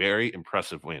and a very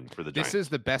impressive win for the Giants. This is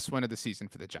the best win of the season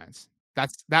for the Giants.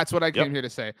 That's what I came here to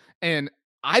say. And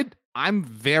I'm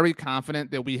very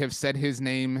confident that we have said his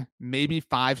name maybe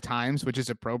 5 times, which is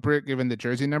appropriate given the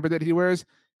jersey number that he wears.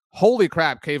 Holy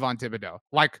crap, Kayvon Thibodeau.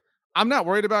 Like, I'm not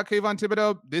worried about Kayvon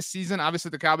Thibodeau this season. Obviously,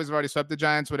 the Cowboys have already swept the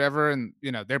Giants, whatever. And,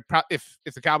 you know, they're if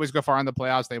the Cowboys go far in the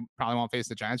playoffs, they probably won't face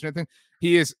the Giants or anything.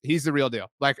 He's the real deal.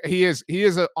 Like, he is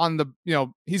on the, you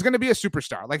know, he's going to be a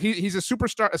superstar. Like, he's a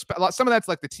superstar. Some of that's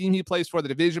like the team he plays for, the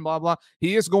division, blah, blah.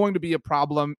 He is going to be a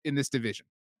problem in this division.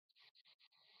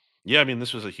 Yeah, I mean,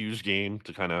 this was a huge game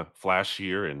to kind of flash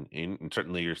here, and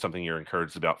certainly something you're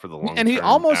encouraged about for the long term. And he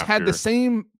almost had the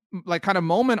same like kind of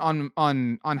moment on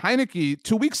Heinicke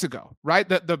 2 weeks ago, right?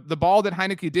 The ball that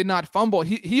Heinicke did not fumble,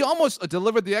 he almost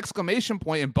delivered the exclamation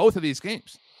point in both of these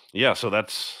games. Yeah, so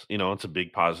that's, you know, it's a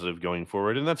big positive going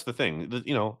forward, and that's the thing.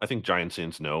 You know, I think Giants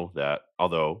fans know that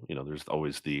although, you know, there's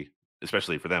always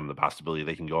especially for them, the possibility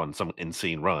they can go on some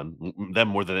insane run, them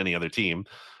more than any other team,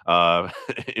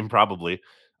 improbably.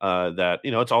 That,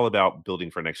 you know, it's all about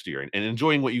building for next year and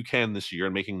enjoying what you can this year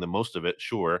and making the most of it,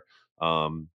 sure.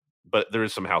 But there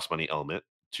is some house money element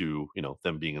to, you know,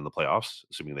 them being in the playoffs,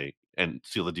 assuming they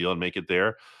seal the deal and make it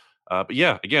there. But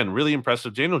yeah, again, really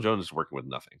impressive. Daniel Jones is working with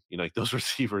nothing. You know, like those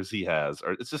receivers he has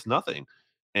it's just nothing.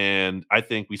 And I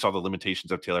think we saw the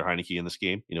limitations of Taylor Heinicke in this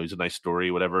game. You know, he's a nice story,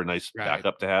 whatever, nice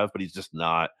backup to have, but he's just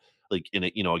not like in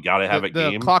a, you know, a gotta have it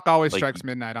game. The clock always strikes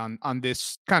midnight on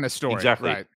this kind of story. Exactly.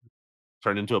 Right.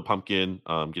 Turned into a pumpkin,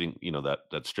 getting, you know,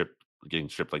 that strip, getting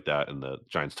stripped like that, and the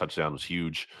Giants touchdown was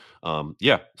huge.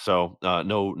 Yeah, so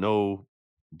no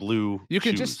blue. You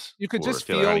could just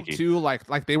feel Heinicke. too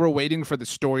like they were waiting for the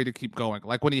story to keep going.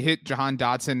 Like when he hit Jahan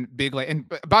Dotson big, like, and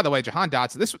by the way, Jahan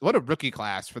Dotson, what a rookie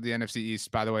class for the NFC East.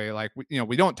 By the way, like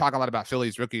we don't talk a lot about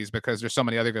Philly's rookies because there's so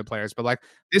many other good players, but like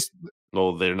this.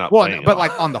 Well, they're not playing. But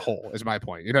like on the whole is my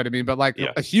point. You know what I mean? But like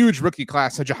a huge rookie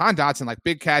class. So Jahan Dotson, like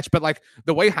big catch, but like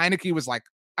the way Heinicke was like,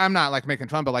 I'm not like making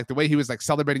fun, but like the way he was like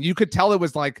celebrating, you could tell it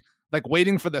was like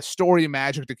waiting for the story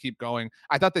magic to keep going.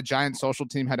 I thought the Giants social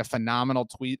team had a phenomenal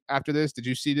tweet after this. Did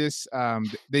you see this?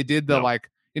 They did the like,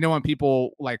 you know, when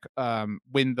people like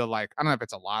win the like, I don't know if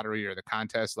it's a lottery or the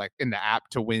contest, like in the app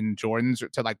to win Jordans or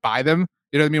to like buy them.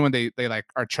 You know what I mean? When they like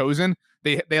are chosen,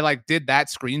 they like did that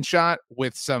screenshot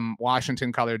with some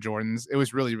Washington colored Jordans. It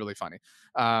was really, really funny.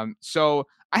 So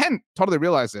I hadn't totally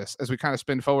realized this as we kind of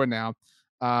spin forward now.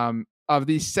 Of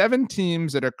the 7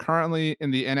 teams that are currently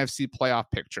in the NFC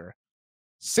playoff picture,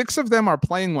 6 of them are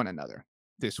playing one another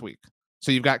this week.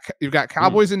 So you've got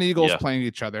Cowboys and Eagles playing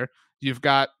each other. You've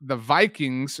got the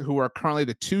Vikings, who are currently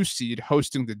the 2 seed,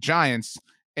 hosting the Giants.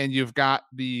 And you've got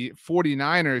the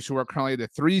 49ers, who are currently the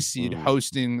 3 seed,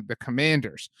 hosting the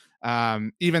Commanders.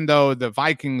 Even though the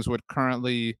Vikings would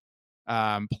currently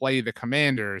play the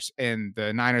Commanders and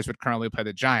the Niners would currently play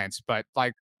the Giants. But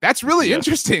like, that's really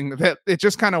interesting that it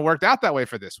just kind of worked out that way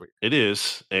for this week. It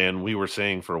is. And we were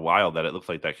saying for a while that it looked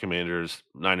like that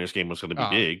Commanders-Niners game was going to be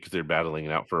big because they're battling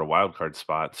it out for a wild card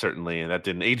spot, certainly. And that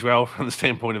didn't age well from the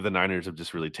standpoint of the Niners have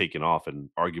just really taken off and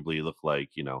arguably look like,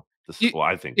 you know,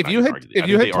 I think if you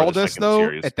had told us though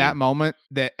at that moment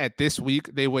that at this week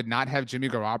they would not have Jimmy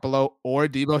Garoppolo or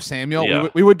Deebo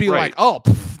Samuel, we would be like,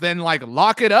 then like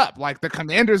lock it up. Like the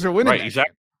Commanders are winning. Right,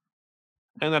 exactly.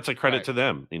 And that's a credit to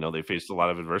them. You know, they faced a lot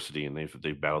of adversity and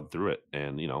they've battled through it.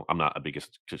 And you know, I'm not a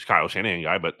biggest Kyle Shanahan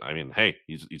guy, but I mean, hey,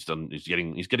 he's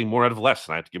getting more out of less,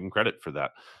 and I have to give him credit for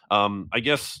that. I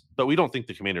guess, but we don't think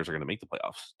the Commanders are going to make the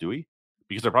playoffs, do we?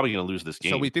 Because they're probably going to lose this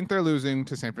game. So we think they're losing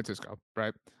to San Francisco,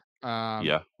 right?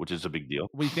 Which is a big deal.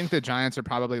 We think the Giants are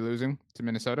probably losing to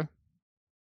Minnesota.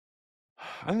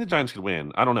 I think the Giants could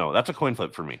win. I don't know. That's a coin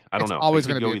flip for me. I don't know. It's always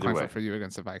going to be a coin flip for you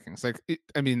against the Vikings. Like,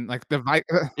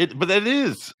 but it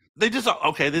is. They just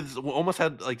They almost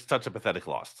had like such a pathetic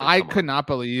loss. I could not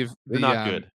believe they're not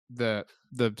good.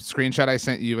 The screenshot I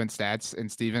sent you and Stats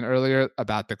and Steven earlier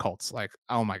about the Colts. Like,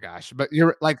 oh my gosh! But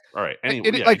you're like, all right.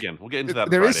 Anyway, again, we'll get into that.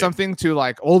 There is something to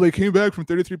like, they came back from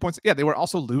 33 points. Yeah, they were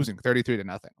also losing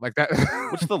 33-0. Like that.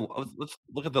 Let's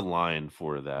look at the line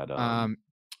for that.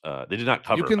 They did not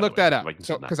cover. You can look that up.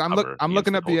 So because I'm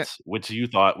looking up the which you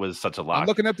thought was such a lock. I'm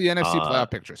looking up the NFC playoff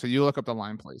picture. So you look up the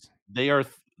line, please.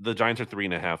 The Giants are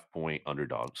 3.5 point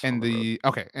underdogs. And the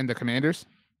Commanders.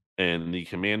 And the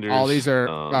Commanders. All these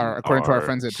are according to our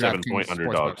friends at 7 point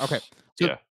underdogs. Okay.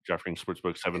 So DraftKings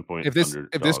Sportsbook 7 point. If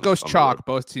this goes chalk,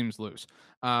 both teams lose.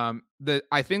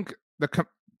 I think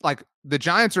the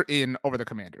Giants are in over the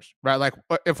Commanders, right? Like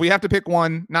if we have to pick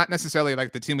one, not necessarily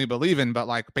like the team we believe in, but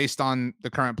like based on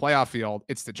the current playoff field,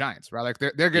 it's the Giants, right? Like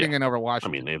they're getting in over Washington.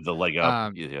 I mean, they have the leg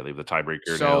up. They have the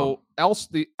tiebreaker. So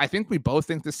I think we both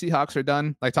think the Seahawks are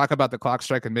done. Like talk about the clock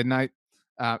strike at midnight.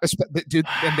 Dude,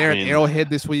 and they're at Arrowhead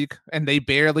this week, and they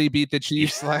barely beat the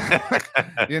Chiefs.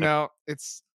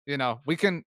 It's we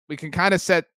can kind of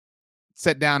set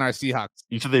down our Seahawks.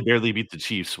 You said they barely beat the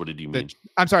Chiefs. What did you mean?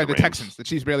 I'm sorry, the Texans. The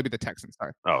Chiefs barely beat the Texans.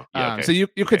 Sorry. Oh, yeah. Okay. So you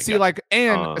could see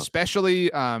especially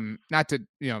not to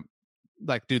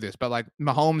do this, but like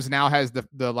Mahomes now has the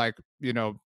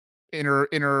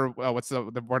inner what's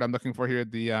the word I'm looking for here?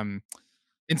 The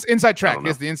inside track. He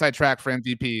has the inside track for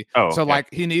MVP. So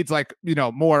he needs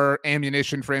more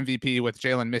ammunition for MVP with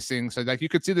Jalen missing. So you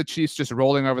could see the Chiefs just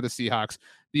rolling over the Seahawks.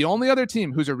 The only other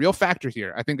team who's a real factor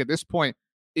here, I think at this point,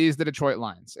 is the Detroit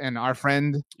Lions. And our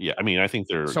friend, I think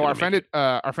they're our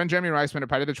friend Jeremy Reisman at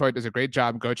Pride of Detroit does a great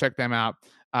job. Go check them out.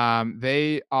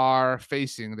 They are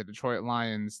facing the Detroit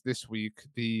Lions this week,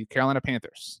 the Carolina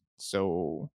Panthers.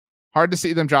 So hard to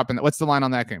see them dropping. What's the line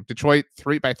on that game? Detroit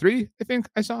 3-3, I think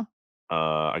I saw.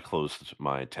 I closed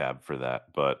my tab for that,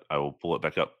 but I will pull it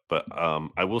back up. But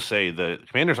I will say the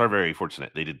Commanders are very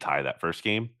fortunate. They did tie that first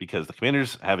game because the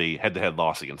Commanders have a head-to-head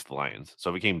loss against the Lions. So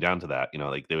if it came down to that,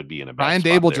 they would be in a bad Ryan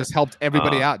spot Dable there. just helped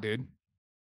everybody out, dude.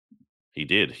 He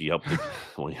did. He helped.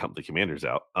 He helped the Commanders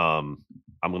out. I'm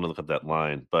going to look up that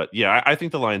line, but yeah, I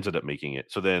think the Lions end up making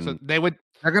it. So then they're going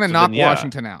to knock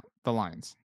Washington out. The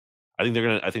Lions. I think they're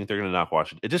going to knock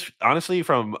Washington. It just honestly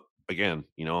from. Again,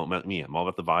 I'm all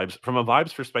about the vibes. From a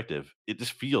vibes perspective, it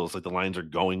just feels like the Lions are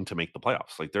going to make the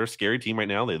playoffs. Like they're a scary team right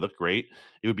now. They look great.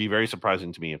 It would be very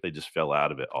surprising to me if they just fell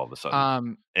out of it all of a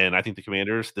sudden. And I think the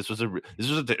Commanders, this is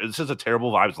a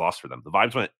terrible vibes loss for them. The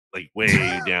vibes went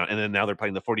way down, and then now they're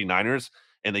playing the 49ers,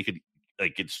 and they could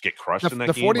get crushed in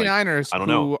that game. The 49ers,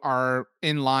 who are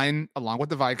in line along with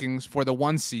the Vikings for the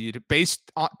 1 seed,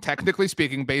 technically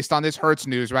speaking, based on this Hurts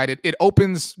news, right? It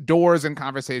opens doors and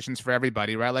conversations for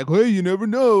everybody, right? Like, hey, you never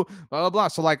know, blah, blah, blah.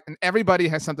 So and everybody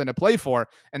has something to play for.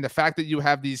 And the fact that you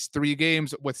have these 3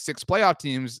 games with 6 playoff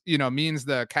teams, means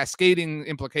the cascading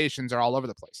implications are all over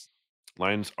the place.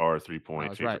 Lions are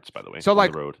 3-point favorites, by the way, so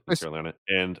on the road in Carolina.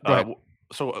 And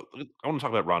so I want to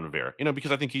talk about Ron Rivera,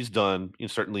 because I think he's done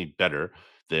certainly better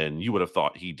than you would have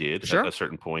thought he did at a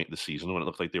certain point this season when it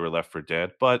looked like they were left for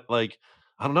dead. But I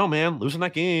don't know, man, losing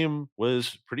that game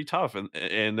was pretty tough.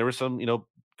 And there were some,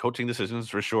 coaching decisions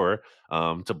for sure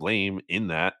to blame in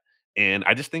that. And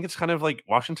I just think it's kind of like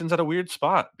Washington's at a weird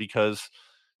spot because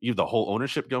you have the whole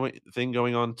ownership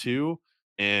going on too.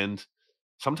 And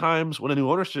sometimes when a new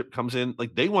ownership comes in,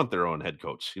 they want their own head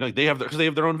coach. They have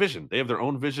their own vision. They have their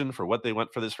own vision for what they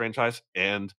want for this franchise.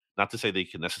 And not to say they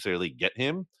can necessarily get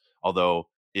him, although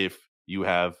if you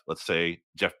have, let's say,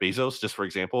 Jeff Bezos, just for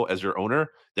example, as your owner,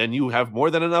 then you have more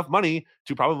than enough money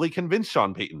to probably convince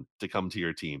Sean Payton to come to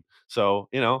your team. So,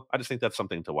 I just think that's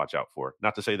something to watch out for.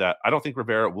 Not to say that I don't think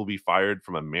Rivera will be fired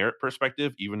from a merit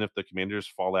perspective, even if the Commanders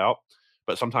fall out.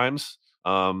 But sometimes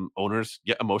owners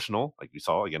get emotional, like we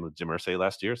saw again with Jim Irsay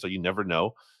last year. So you never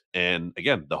know. And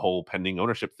again, the whole pending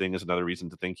ownership thing is another reason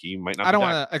to think he might not. I don't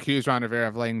want to accuse Ron Rivera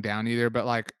of laying down either,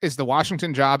 but is the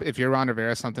Washington job, if you're Ron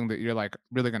Rivera, something that you're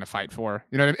really going to fight for?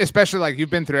 Especially you've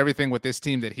been through everything with this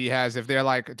team that he has. If they're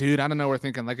like, dude, I don't know, we're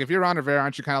thinking if you're Ron Rivera,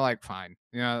 aren't you kind of fine?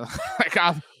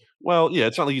 Well, yeah,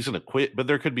 it's not like he's going to quit, but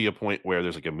there could be a point where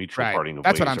there's a mutual parting of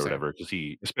ways or whatever.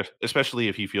 Because especially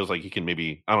if he feels like he can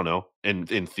maybe, I don't know, and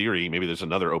in theory, maybe there's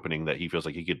another opening that he feels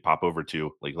like he could pop over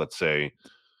to, let's say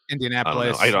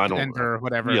Indianapolis, I don't Denver,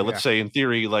 whatever. Yeah, let's say in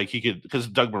theory, he could, because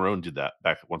Doug Marrone did that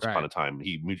back once upon a time.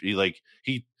 He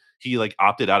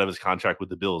opted out of his contract with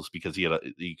the Bills because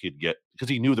because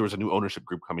he knew there was a new ownership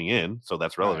group coming in, so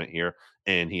that's relevant here,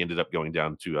 and he ended up going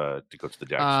down to coach the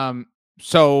Jags.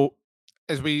 So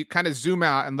as we kind of zoom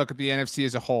out and look at the NFC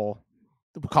as a whole,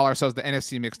 we call ourselves the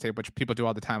NFC mixtape, which people do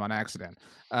all the time on accident.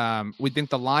 We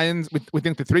think the Lions, we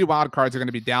think the 3 wild cards are going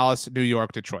to be Dallas, New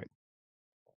York, Detroit.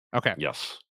 Okay.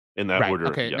 Yes. In that order.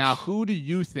 Okay. Yes. Now, who do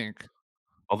you think?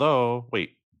 Although,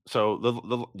 wait. So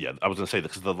I was going to say that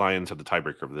because the Lions had the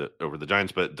tiebreaker over the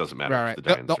Giants, but it doesn't matter. Right.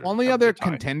 The only other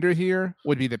contender here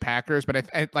would be the Packers, but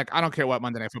I don't care what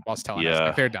Monday Night Football's telling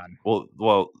us. They're done.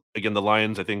 Well, again, the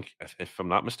Lions, I think, if I'm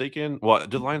not mistaken, do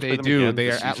the Lions play them again?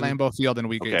 They are at Lambeau Field in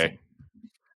Week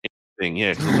 18. Yeah,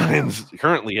 because the Lions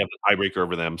currently have the tiebreaker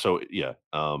over them. So yeah,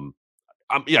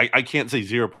 I can't say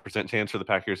 0% chance for the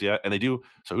Packers yet, and they do.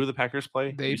 So who do the Packers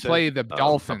play? They play the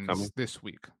Dolphins this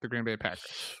week. The Green Bay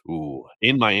Packers. Ooh,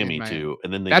 in Miami too,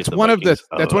 and then that's one of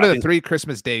the 3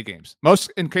 Christmas Day games.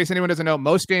 Most, in case anyone doesn't know,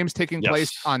 most games taking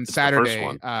place on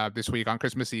Saturday this week on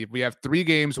Christmas Eve. We have 3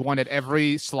 games, one at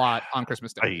every slot on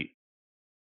Christmas Day.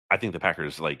 I think the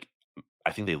Packers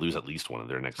I think they lose at least one of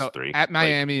their next 3 at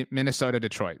Miami, Minnesota,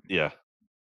 Detroit. Yeah.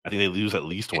 I think they lose at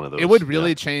least one of those. It would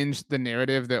really change the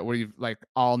narrative that we've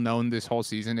all known this whole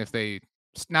season if they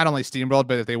not only steamrolled,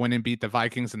 but if they went and beat the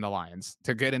Vikings and the Lions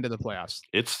to get into the playoffs.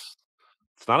 It's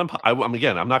not.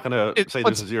 Again, I'm not going to say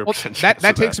there's a 0% chance.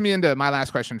 That takes me into my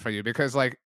last question for you, because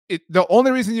like the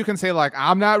only reason you can say like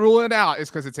I'm not ruling it out is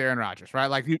because it's Aaron Rodgers, right?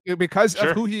 Like because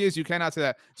of who he is, you cannot say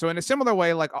that. So in a similar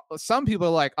way, like some people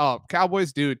are like, oh,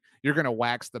 Cowboys, dude, you're gonna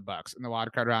wax the Bucks in the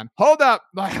wild card round. Hold up,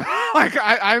 like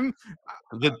I'm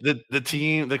the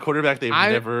team, the quarterback they've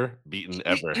never beaten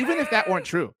ever. Even if that weren't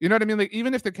true, you know what I mean? Like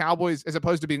even if the Cowboys, as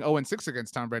opposed to being 0-6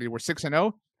 against Tom Brady, were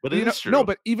 6-0. But it is true. No,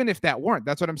 but even if that weren't,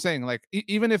 that's what I'm saying. Like,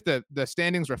 even if the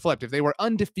standings reflect, if they were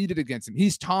undefeated against him,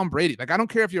 he's Tom Brady. Like, I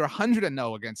don't care if you're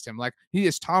 100-0 against him. Like, he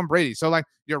is Tom Brady. So, like,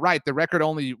 you're right. The record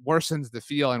only worsens the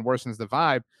feel and worsens the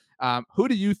vibe. Who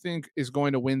do you think is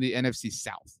going to win the NFC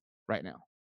South right now?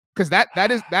 Because that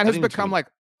has become like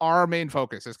our main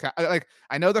focus. Is like,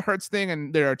 I know the Hurts thing,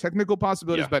 and there are technical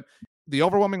possibilities, but the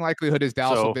overwhelming likelihood is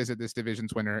Dallas will visit this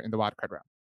division's winner in the wild card round.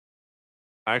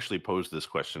 I actually posed this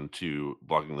question to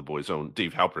Blogging the Boys' own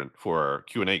Dave Halpern for our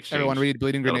Q&A exchange. Everyone read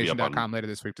bleedinggreennation.com later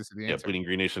this week to see the answer. Bleeding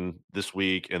Green Nation this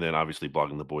week, and then obviously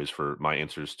Blogging the Boys for my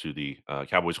answers to the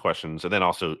Cowboys questions. And then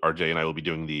also RJ and I will be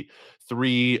doing the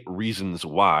 3 reasons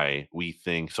why we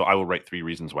think. So I will write 3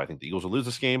 reasons why I think the Eagles will lose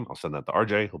this game. I'll send that to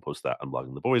RJ. He'll post that on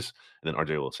Blogging the Boys. And then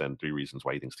RJ will send 3 reasons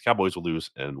why he thinks the Cowboys will lose,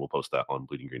 and we'll post that on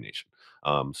Bleeding Green Nation.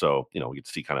 So, we get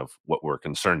to see kind of what we're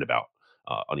concerned about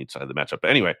on each side of the matchup. But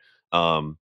anyway,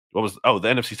 the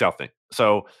NFC South thing.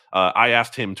 So I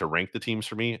asked him to rank the teams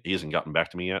for me. He hasn't gotten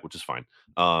back to me yet, which is fine.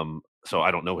 So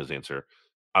I don't know his answer.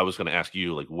 I was going to ask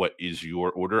you, like, what is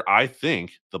your order? I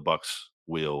think the Bucks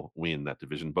will win that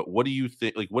division. But what do you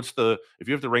think? Like, if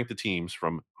you have to rank the teams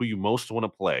from who you most want to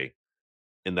play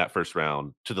in that first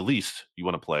round to the least you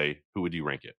want to play, who would you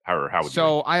rank it? How would you rank it?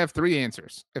 So I have 3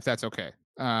 answers, if that's okay.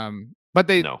 But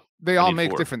they all make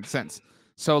 4 different sense.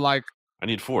 So like, I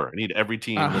need 4. I need every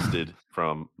team listed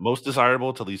from most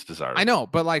desirable to least desirable. I know,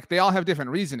 but like they all have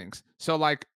different reasonings. So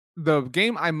like the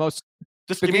game I'm most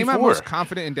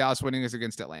confident in Dallas winning is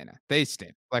against Atlanta. They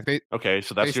stink. Like okay,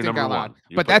 so that's your number 1.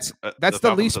 But that's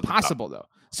the least possible though.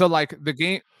 So like the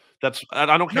game.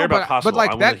 I don't care about possible. But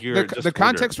like that, the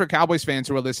context for Cowboys fans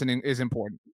who are listening is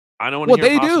important. I don't want to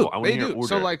hear possible. They do.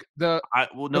 So like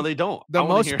they don't. The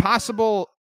most possible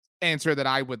answer that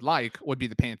I would like would be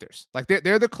the Panthers. Like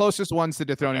they're the closest ones to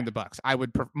dethroning the Bucks. I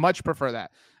would much prefer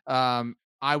that.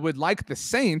 I would like the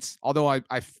Saints, although I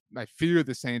fear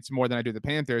the Saints more than I do the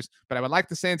Panthers, but I would like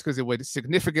the Saints because it would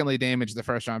significantly damage the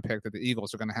first round pick that the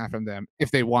Eagles are going to have from them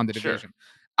if they won the division.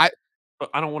 But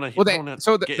I don't want to. Well,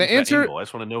 so the answer. I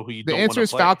just want to know who you. The answer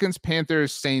is Falcons,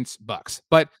 Panthers, Saints, Bucks.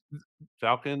 But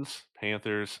Falcons,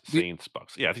 Panthers, Saints,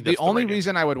 Bucks. Yeah, I think that's the only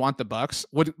reason I would want the Bucks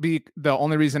would be the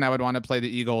only reason I would want to play the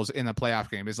Eagles in a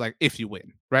playoff game is like if you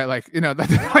win, right? Like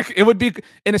like it would be,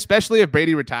 and especially if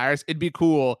Brady retires, it'd be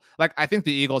cool. Like I think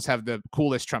the Eagles have the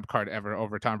coolest trump card ever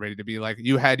over Tom Brady to be like,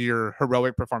 you had your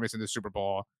heroic performance in the Super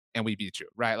Bowl and we beat you,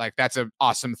 right? Like that's an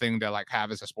awesome thing to like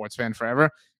have as a sports fan forever.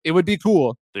 It would be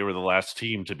cool. They were the last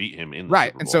team to beat him in the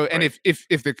right. Super Bowl, And so, right?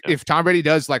 and if Tom Brady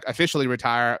does like officially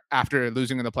retire after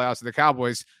losing in the playoffs to the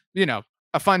Cowboys,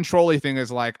 a fun trolley thing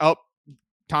is like, oh,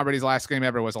 Tom Brady's last game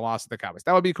ever was a loss to the Cowboys.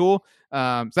 That would be cool.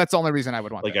 So that's the only reason I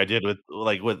would want. Like that. I did with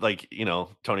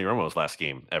Tony Romo's last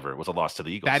game ever was a loss to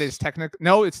the Eagles. That is technical.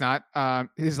 No, it's not.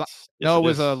 It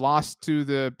was a loss to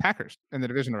the Packers in the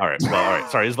division. All right.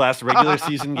 Sorry. His last regular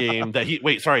season game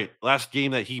last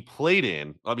game that he played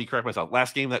in. Let me correct myself.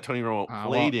 Last game that Tony Romo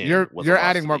played in. You're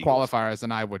adding more qualifiers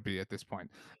than I would be at this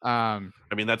point. I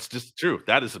mean, that's just true.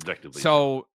 That is objectively.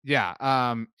 So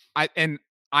yeah.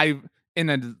 In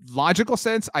a logical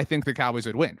sense, I think the Cowboys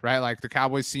would win, right? Like the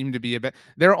Cowboys seem to be a bit.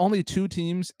 There are only 2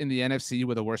 teams in the NFC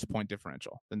with a worse point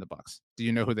differential than the Bucks. Do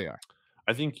you know who they are?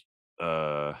 I think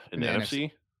in the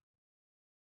NFC.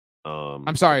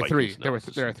 I'm sorry, 3. There are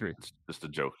 3. It's just a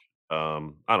joke. I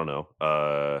don't know.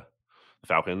 The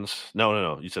Falcons.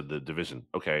 No. You said the division.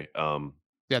 Okay.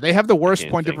 Yeah, they have the worst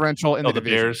point differential in the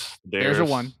division. Bears are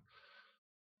 1.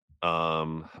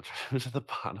 Who's at the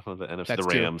bottom of the NFC? That's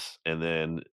the Rams, 2. And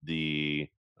then the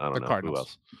Cardinals. Who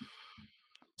else?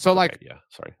 So like, yeah,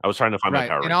 sorry, I was trying to find my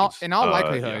power rankings. In all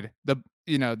likelihood,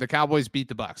 the Cowboys beat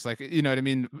the Bucks. Like, you know what I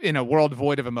mean, in a world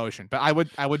void of emotion. But I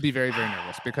would be very, very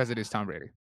nervous because it is Tom Brady.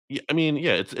 Yeah, I mean,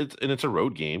 yeah, it's a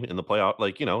road game in the playoff.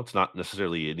 Like, it's not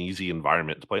necessarily an easy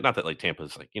environment to play. Not that like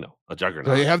Tampa's like a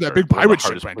juggernaut. They have that big pirate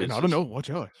ship, Brandon. I don't know.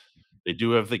 Watch out. They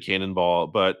do have the cannonball,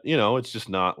 but it's just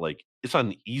not like it's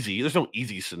uneasy. There's no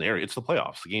easy scenario. It's the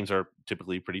playoffs. The games are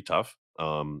typically pretty tough.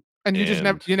 And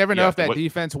you never know if that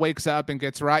defense wakes up and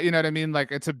gets right. You know what I mean?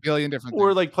 Like, it's a billion different things.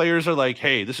 Or like players are like,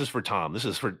 hey, this is for Tom. This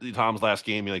is for Tom's last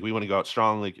game. Like, we want to go out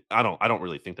strong. Like, I don't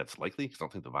really think that's likely because I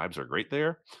don't think the vibes are great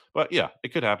there. But yeah, it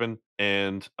could happen.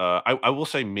 And I will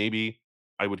say maybe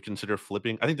I would consider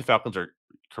flipping. I think the Falcons are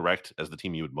correct as the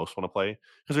team you would most want to play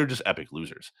because they're just epic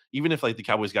losers. Even if like the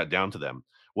Cowboys got down to them,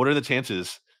 what are the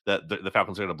chances that the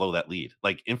Falcons are going to blow that lead?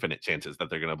 Like infinite chances that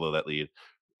they're going to blow that lead.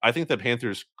 I think the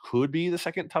Panthers could be the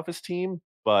second toughest team,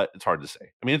 but it's hard to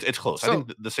say. I mean, it's close. So, I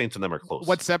think the Saints and them are close.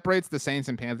 What separates the Saints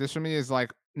and Panthers from me is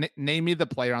like, name me the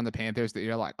player on the Panthers that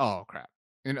you're like, oh crap.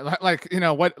 You know, but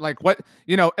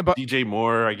DJ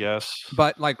Moore, I guess.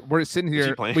 But like, we're sitting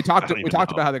here, we talked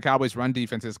about how the Cowboys run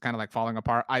defense is kind of like falling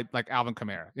apart. I like Alvin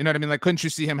Kamara. You know what I mean? Like, couldn't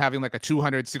you see him having like a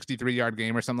 263-yard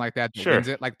game or something like that? Sure. Wins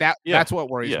it? Like that. Yeah. That's what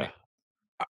worries me.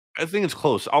 I think it's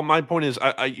close. My point is,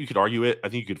 you could argue it. I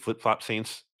think you could flip flop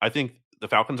Saints. I think the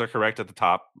Falcons are correct at the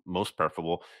top, most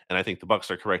preferable, and I think the Bucs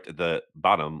are correct at the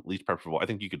bottom, least preferable. I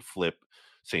think you could flip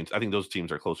Saints. I think those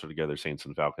teams are closer together, Saints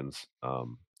and Falcons.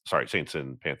 Saints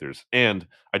and Panthers. And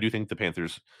I do think the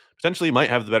Panthers potentially might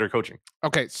have the better coaching.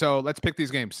 Okay, so let's pick these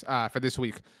games for this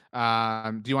week.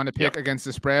 Do you want to pick against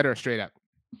the spread or straight up?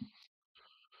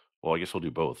 Well, I guess we'll do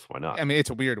both. Why not? I mean,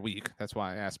 it's a weird week. That's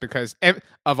why I asked, because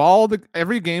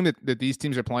every game that these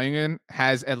teams are playing in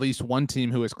has at least one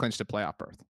team who has clinched a playoff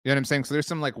berth. You know what I'm saying? So there's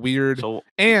some like weird,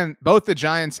 and both the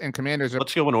Giants and Commanders are.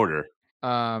 Let's go in order.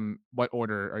 What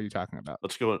order are you talking about?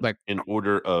 Let's go like in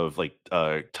order of like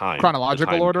time.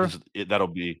 Chronological order? That'll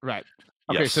be right.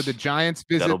 Okay, so the Giants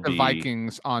visit the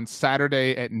Vikings on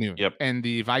Saturday at noon. Yep. And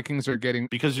the Vikings are getting...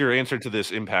 Because your answer to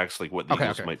this impacts like what the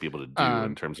Eagles might be able to do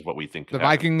in terms of what we think. The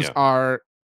Vikings are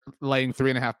laying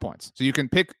 3.5 points. So you can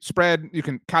pick spread. You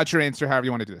can couch your answer however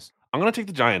you want to do this. I'm going to take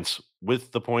the Giants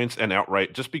with the points and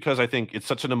outright, just because I think it's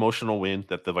such an emotional win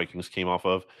that the Vikings came off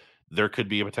of. There could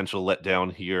be a potential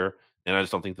letdown here. And I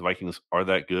just don't think the Vikings are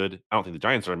that good. I don't think the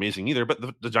Giants are amazing either, but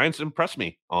the Giants impressed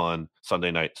me on Sunday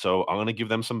night. So I'm going to give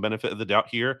them some benefit of the doubt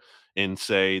here and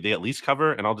say they at least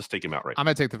cover, and I'll just take them outright. I'm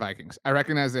going to take the Vikings. I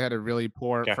recognize they had a really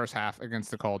poor first half against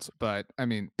the Colts, but I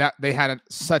mean, that they had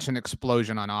such an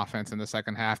explosion on offense in the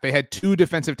second half. They had 2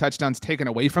 defensive touchdowns taken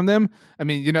away from them. I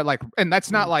mean, you know, like, and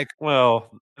that's not like,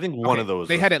 well, I think one of those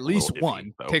they had at least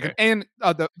one taken. And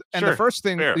the first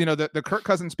thing, you know, the Kirk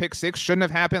Cousins pick 6 shouldn't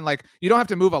have happened. Like, you don't have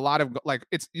to move a lot of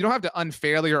you don't have to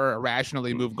unfairly or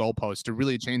irrationally move goalposts to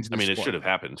really change the sport. It should have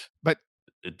happened, but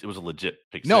it was a legit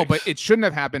pick. No, but it shouldn't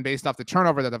have happened based off the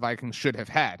turnover that the Vikings should have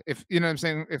had. If you know what I'm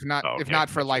saying, if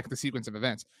not for like the sequence of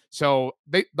events. So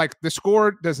they like the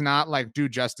score does not like do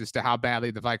justice to how badly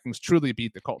the Vikings truly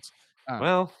beat the Colts.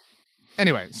 Well.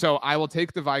 Anyway, so I will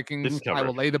take the Vikings. I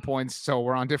will lay the points. So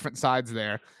we're on different sides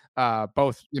there.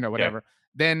 Both, you know, whatever. Okay.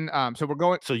 Then, so we're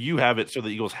going. So you have it so the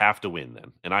Eagles have to win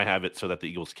then, and I have it so that the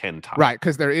Eagles can tie. Right,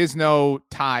 because there is no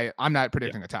tie. I'm not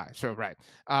predicting a tie. So right.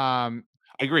 I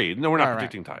agree. No, we're not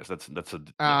predicting ties. That's a.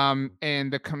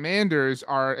 And the Commanders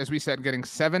are, as we said, getting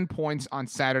 7 points on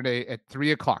Saturday at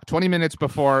 3:00, 20 minutes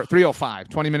before 3:05,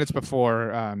 20 minutes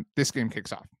before this game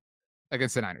kicks off.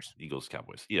 Against the Niners. Eagles,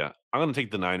 Cowboys. Yeah. I'm going to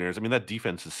take the Niners. I mean, that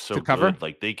defense is so good.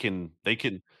 Like they can,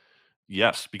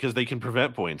 yes, because they can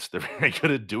prevent points. They're very good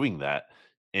at doing that.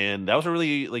 And that was a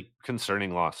really like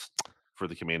concerning loss for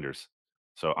the Commanders.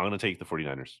 So I'm going to take the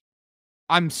 49ers.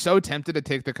 I'm so tempted to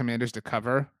take the Commanders to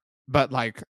cover, but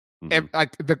like,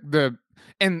 like the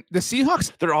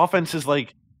Seahawks, their offense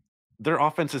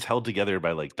is held together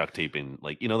by like duct tape and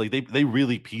like, you know, like they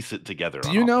really piece it together.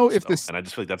 Do you know if and I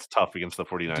just feel like that's tough against the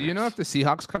 49ers. Do you know if the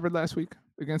Seahawks covered last week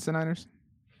against the Niners?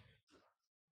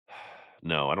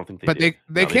 No, I don't think they but did.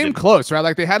 They came close, right?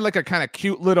 Like they had like a kind of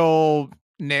cute little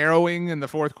narrowing in the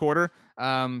fourth quarter.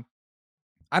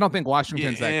 I don't think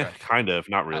Washington's that good. Kind of,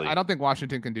 not really. I don't think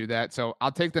Washington can do that. So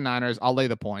I'll take the Niners. I'll lay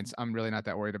the points. I'm really not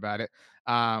that worried about it.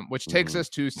 Which takes us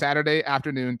to Saturday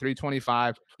afternoon,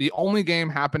 3:25. The only game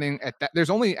happening at that. There's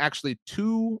only actually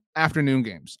 2 afternoon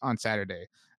games on Saturday.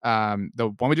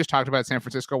 The one we just talked about, San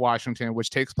Francisco, Washington, which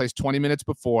takes place 20 minutes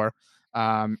before,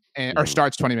 or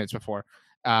starts 20 minutes before.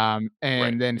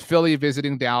 Then Philly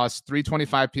visiting Dallas,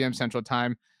 3:25 p.m. Central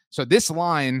Time. So this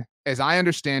line, as I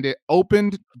understand it,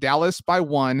 opened Dallas by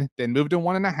 1, then moved to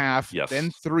 1.5,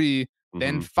 then 3,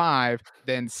 then 5,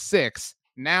 then 6.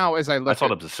 Now, as I look, I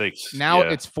thought up to 6. Now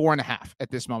it's 4.5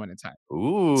 at this moment in time.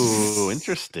 Ooh,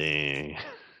 interesting.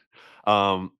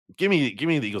 Give me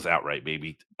the Eagles outright,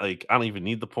 baby. Like I don't even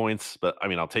need the points, but I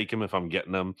mean I'll take them if I'm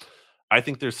getting them. I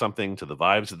think there's something to the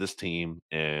vibes of this team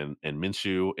and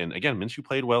Minshew. And again, Minshew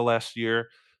played well last year.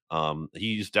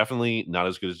 He's definitely not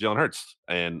as good as Jalen Hurts.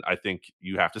 And I think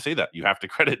you have to say that. You have to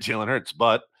credit Jalen Hurts.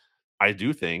 But I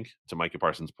do think, to Micah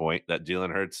Parsons' point, that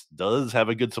Jalen Hurts does have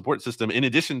a good support system in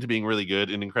addition to being really good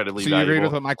and incredibly valuable. So you agree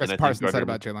with what Micah Parsons said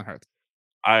about Jalen Hurts?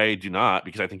 I do not,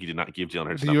 because I think he did not give Jalen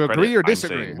Hurts enough credit. Do you agree or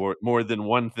disagree? I'm saying more than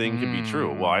one thing can be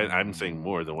true. Well, I'm saying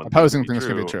more than one opposing thing things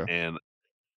can be true. And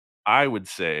I would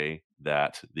say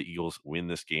that the Eagles win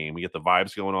this game. We get the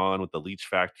vibes going on with the Leach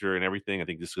factor and everything. I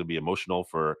think this is going to be emotional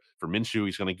for Minshew.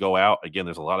 He's going to go out. Again,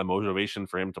 there's a lot of motivation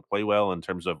for him to play well in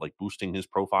terms of like boosting his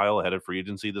profile ahead of free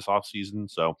agency this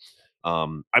offseason. So,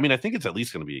 I mean, I think it's at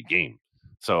least going to be a game.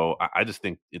 So I just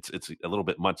think it's a little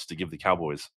bit much to give the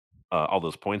Cowboys all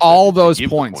those points. All those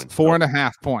points,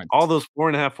 4.5 points. All those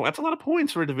 4.5 points. That's a lot of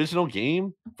points for a divisional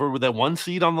game for that one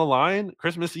seed on the line.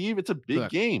 Christmas Eve, it's a big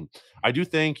game. I do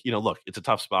think, look, it's a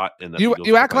tough spot. And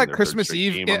you act like Christmas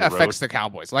Eve it affects the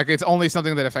Cowboys. Like it's only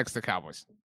something that affects the Cowboys.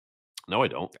 No, I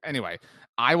don't. Anyway,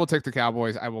 I will take the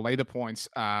Cowboys. I will lay the points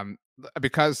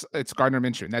because it's Gardner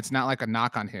Minshew. And that's not like a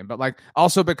knock on him, but like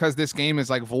also because this game is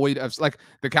like void of like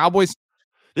the Cowboys.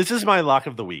 This is my lock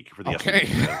of the week for the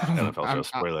NFL show.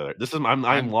 Spoiler alert. This is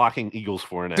I'm locking Eagles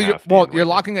 4.5. You're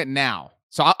locking it now.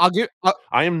 So I'll give.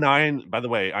 I am 9. By the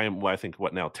way, I am. Well, I think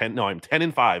what now? 10. No, I'm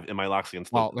 10-5 in my locks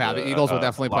against. The Eagles will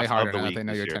definitely play harder. Now that they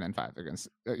know you're 10-5 against.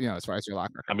 As far as your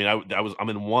lock. I mean, I'm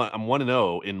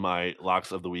 1-0 in my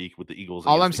locks of the week with the Eagles.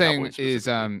 All I'm saying is,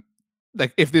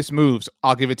 like if this moves,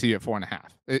 I'll give it to you at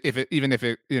 4.5. Even if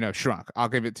it shrunk, I'll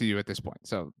give it to you at this point.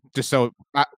 So just so.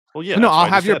 Well, yeah. No, I'll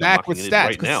have your back with stats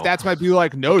because stats might be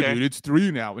like, no, dude, it's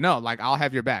 3 now. No, like I'll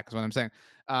have your back is what I'm saying.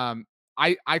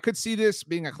 I could see this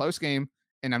being a close game,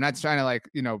 and I'm not trying to like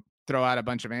throw out a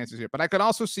bunch of answers here, but I could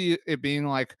also see it being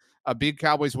like a big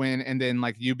Cowboys win, and then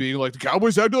like you being like the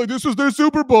Cowboys acted like this was their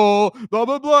Super Bowl, blah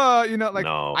blah blah.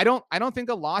 No. I don't think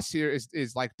a loss here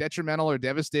is like detrimental or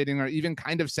devastating or even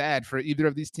kind of sad for either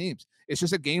of these teams. It's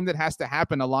just a game that has to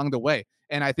happen along the way.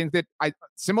 And I think that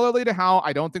similarly to how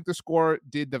I don't think the score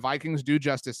did the Vikings do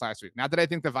justice last week. Not that I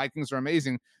think the Vikings are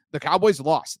amazing. The Cowboys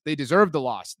lost. They deserved the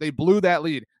loss. They blew that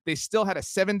lead. They still had a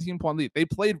 17-point lead. They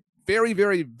played very,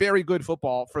 very, very good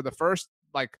football for the first,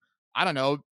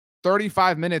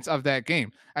 35 minutes of that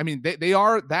game. I mean, they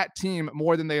are that team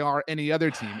more than they are any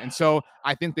other team. And so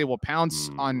I think they will pounce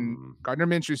on Gardner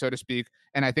Minshew, so to speak.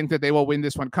 And I think that they will win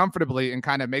this one comfortably and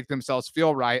kind of make themselves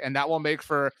feel right. And that will make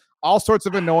for all sorts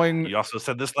of annoying. You also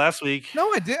said this last week.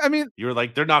 No, I did. I mean, you were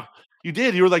like, they're not. You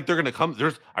did. You were like, they're going to come.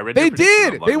 I read. They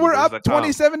did. They were up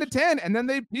 27-10, and then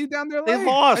they peed down their leg. They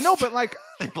lost. I know, but like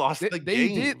they lost. They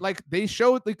did. Like they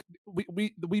showed. Like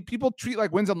we people treat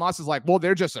like wins and losses like, well,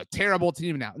 they're just a terrible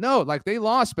team now. No, like they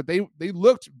lost, but they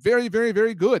looked very, very,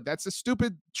 very good. That's a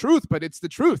stupid truth, but it's the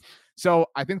truth. So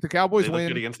I think the Cowboys win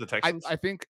good against the Texans. I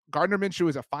think Gardner Minshew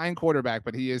is a fine quarterback,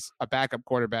 but he is a backup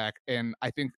quarterback, and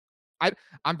I think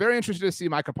I'm very interested to see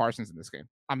Micah Parsons in this game.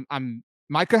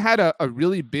 Micah had a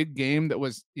really big game that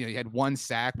was, he had 1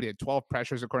 sack, but he had 12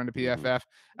 pressures according to PFF.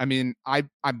 I mean,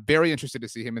 I'm very interested to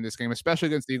see him in this game, especially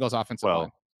against the Eagles offensive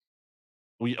line.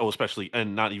 Especially,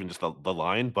 and not even just the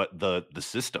line, but the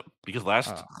system. Because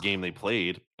last game they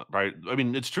played, right? I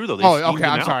mean, it's true though. Okay.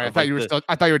 I'm sorry. I thought you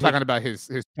were talking about his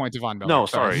points of Von Miller. No,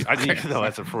 sorry. I didn't. No,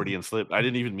 that's a Freudian slip. I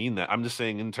didn't even mean that. I'm just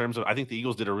saying in terms of, I think the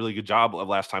Eagles did a really good job of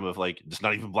last time of like just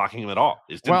not even blocking him at all.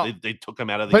 They took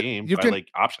him out of the game by like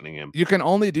optioning him. You can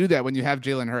only do that when you have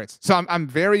Jalen Hurts. So I'm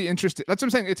very interested. That's what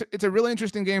I'm saying. It's a really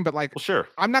interesting game, but like, sure.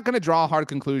 I'm not going to draw a hard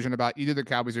conclusion about either the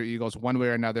Cowboys or Eagles one way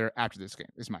or another after this game.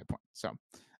 Is my point. So.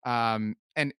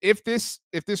 And if this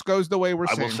goes the way we're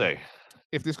saying, I will say,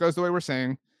 if this goes the way we're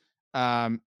saying,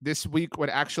 this week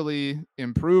would actually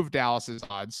improve Dallas's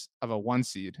odds of a 1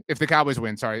 seed if the Cowboys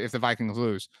win. Sorry, if the Vikings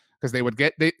lose, because they would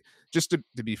just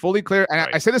to be fully clear. And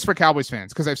I say this for Cowboys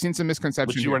fans because I've seen some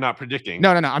misconceptions. Which you are not predicting. No.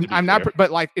 I'm not.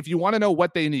 But like, if you want to know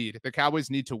what they need, the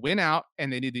Cowboys need to win out,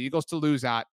 and they need the Eagles to lose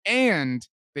out, and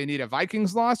they need a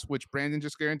Vikings loss, which Brandon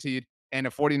just guaranteed, and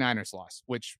a 49ers loss,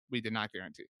 which we did not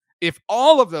guarantee. If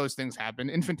all of those things happen,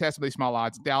 infinitesimally small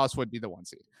odds, Dallas would be the 1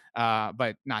 seed,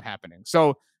 but not happening.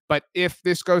 So, but if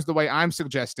this goes the way I'm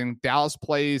suggesting, Dallas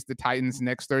plays the Titans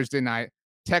next Thursday night,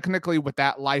 technically with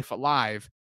that life alive,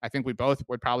 I think we both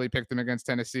would probably pick them against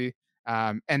Tennessee.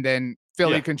 And then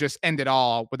Philly can just end it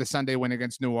all with a Sunday win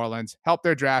against New Orleans, help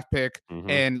their draft pick,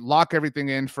 and lock everything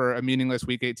in for a meaningless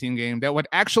Week 18 game that would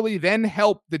actually then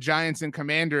help the Giants and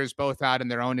Commanders both out in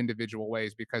their own individual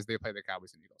ways because they play the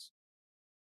Cowboys and Eagles.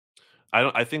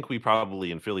 I think we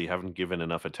probably in Philly haven't given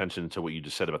enough attention to what you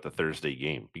just said about the Thursday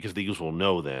game because the Eagles will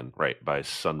know then, right, by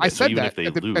Sunday. I said that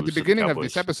at the beginning of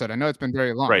this episode. I know it's been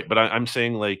very long. Right, but I'm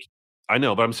saying like I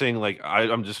know, but I'm saying like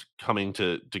I'm just coming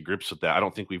to grips with that. I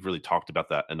don't think we've really talked about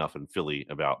that enough in Philly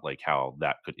about like how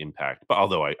that could impact. But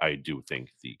although I do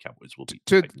think the Cowboys will beat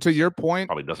to your point,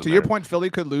 probably doesn't to matter. your point, Philly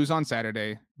could lose on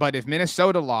Saturday. But if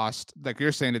Minnesota lost, like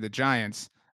you're saying to the Giants,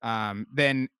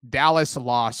 then Dallas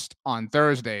lost on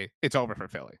Thursday, it's over for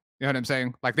Philly. You know what I'm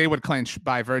saying? Like they would clinch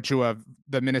by virtue of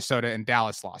the Minnesota and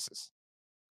Dallas losses.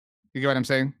 You get what I'm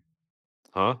saying?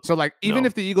 Huh? So like even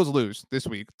if the Eagles lose this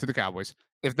week to the Cowboys,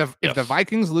 if the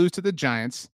Vikings lose to the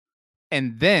Giants,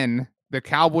 and then the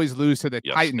Cowboys lose to the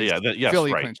Titans,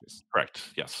 Philly clinches. Correct.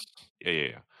 Yes.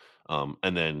 Yeah.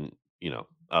 And then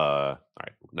all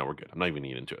right. No, we're good. I'm not even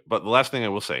getting into it. But the last thing I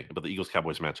will say about the Eagles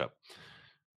Cowboys matchup,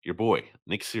 your boy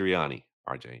Nick Sirianni,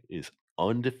 RJ, is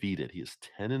undefeated. He is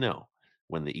 10-0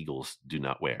 when the Eagles do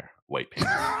not wear white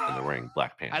pants and they're wearing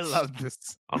black pants. I love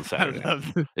this on Saturday.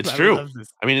 It's I true. love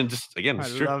this. I mean, it's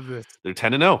true. Love this. They're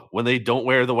 10-0 when they don't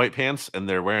wear the white pants and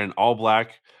they're wearing all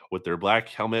black with their black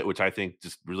helmet, which I think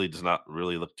just really does not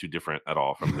really look too different at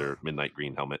all from their midnight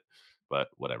green helmet. But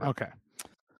whatever. Okay.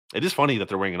 It is funny that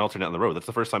they're wearing an alternate on the road. That's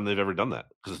the first time they've ever done that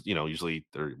because usually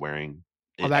they're wearing.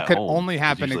 Well, that could only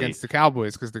happen against the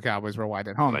Cowboys because the Cowboys were white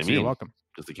at home. So you're welcome.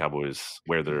 Because the Cowboys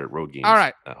wear their road games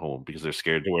at home because they're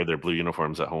scared to wear their blue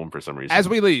uniforms at home for some reason. As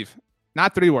we leave,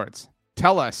 not 3 words.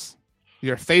 Tell us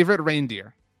your favorite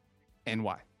reindeer and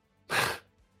why.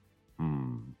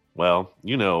 Well,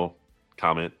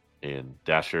 Comet and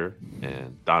Dasher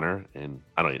and Donner and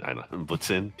I don't know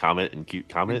Blitzen, Comet and Cupid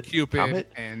Comet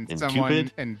and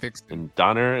Cupid and Vixen and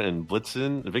Donner and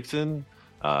Blitzen and Vixen.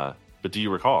 But do you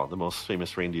recall the most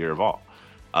famous reindeer of all?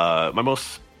 My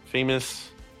most famous.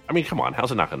 I mean, come on,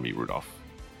 how's it not going to be Rudolph?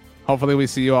 Hopefully, we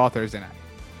see you all Thursday night.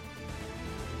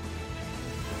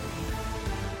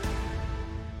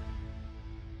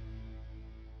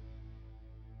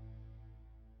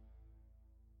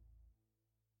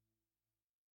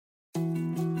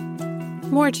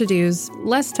 More to-dos,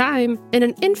 less time, and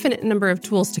an infinite number of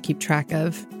tools to keep track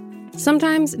of.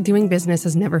 Sometimes doing business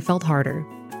has never felt harder,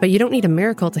 but you don't need a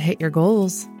miracle to hit your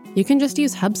goals. You can just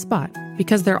use HubSpot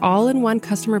because their all-in-one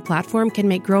customer platform can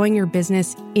make growing your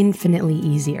business infinitely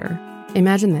easier.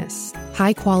 Imagine this: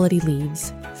 high-quality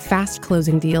leads, fast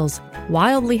closing deals,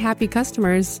 wildly happy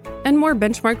customers, and more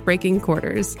benchmark-breaking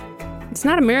quarters. It's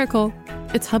not a miracle,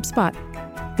 it's HubSpot.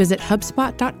 Visit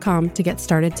HubSpot.com to get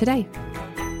started today.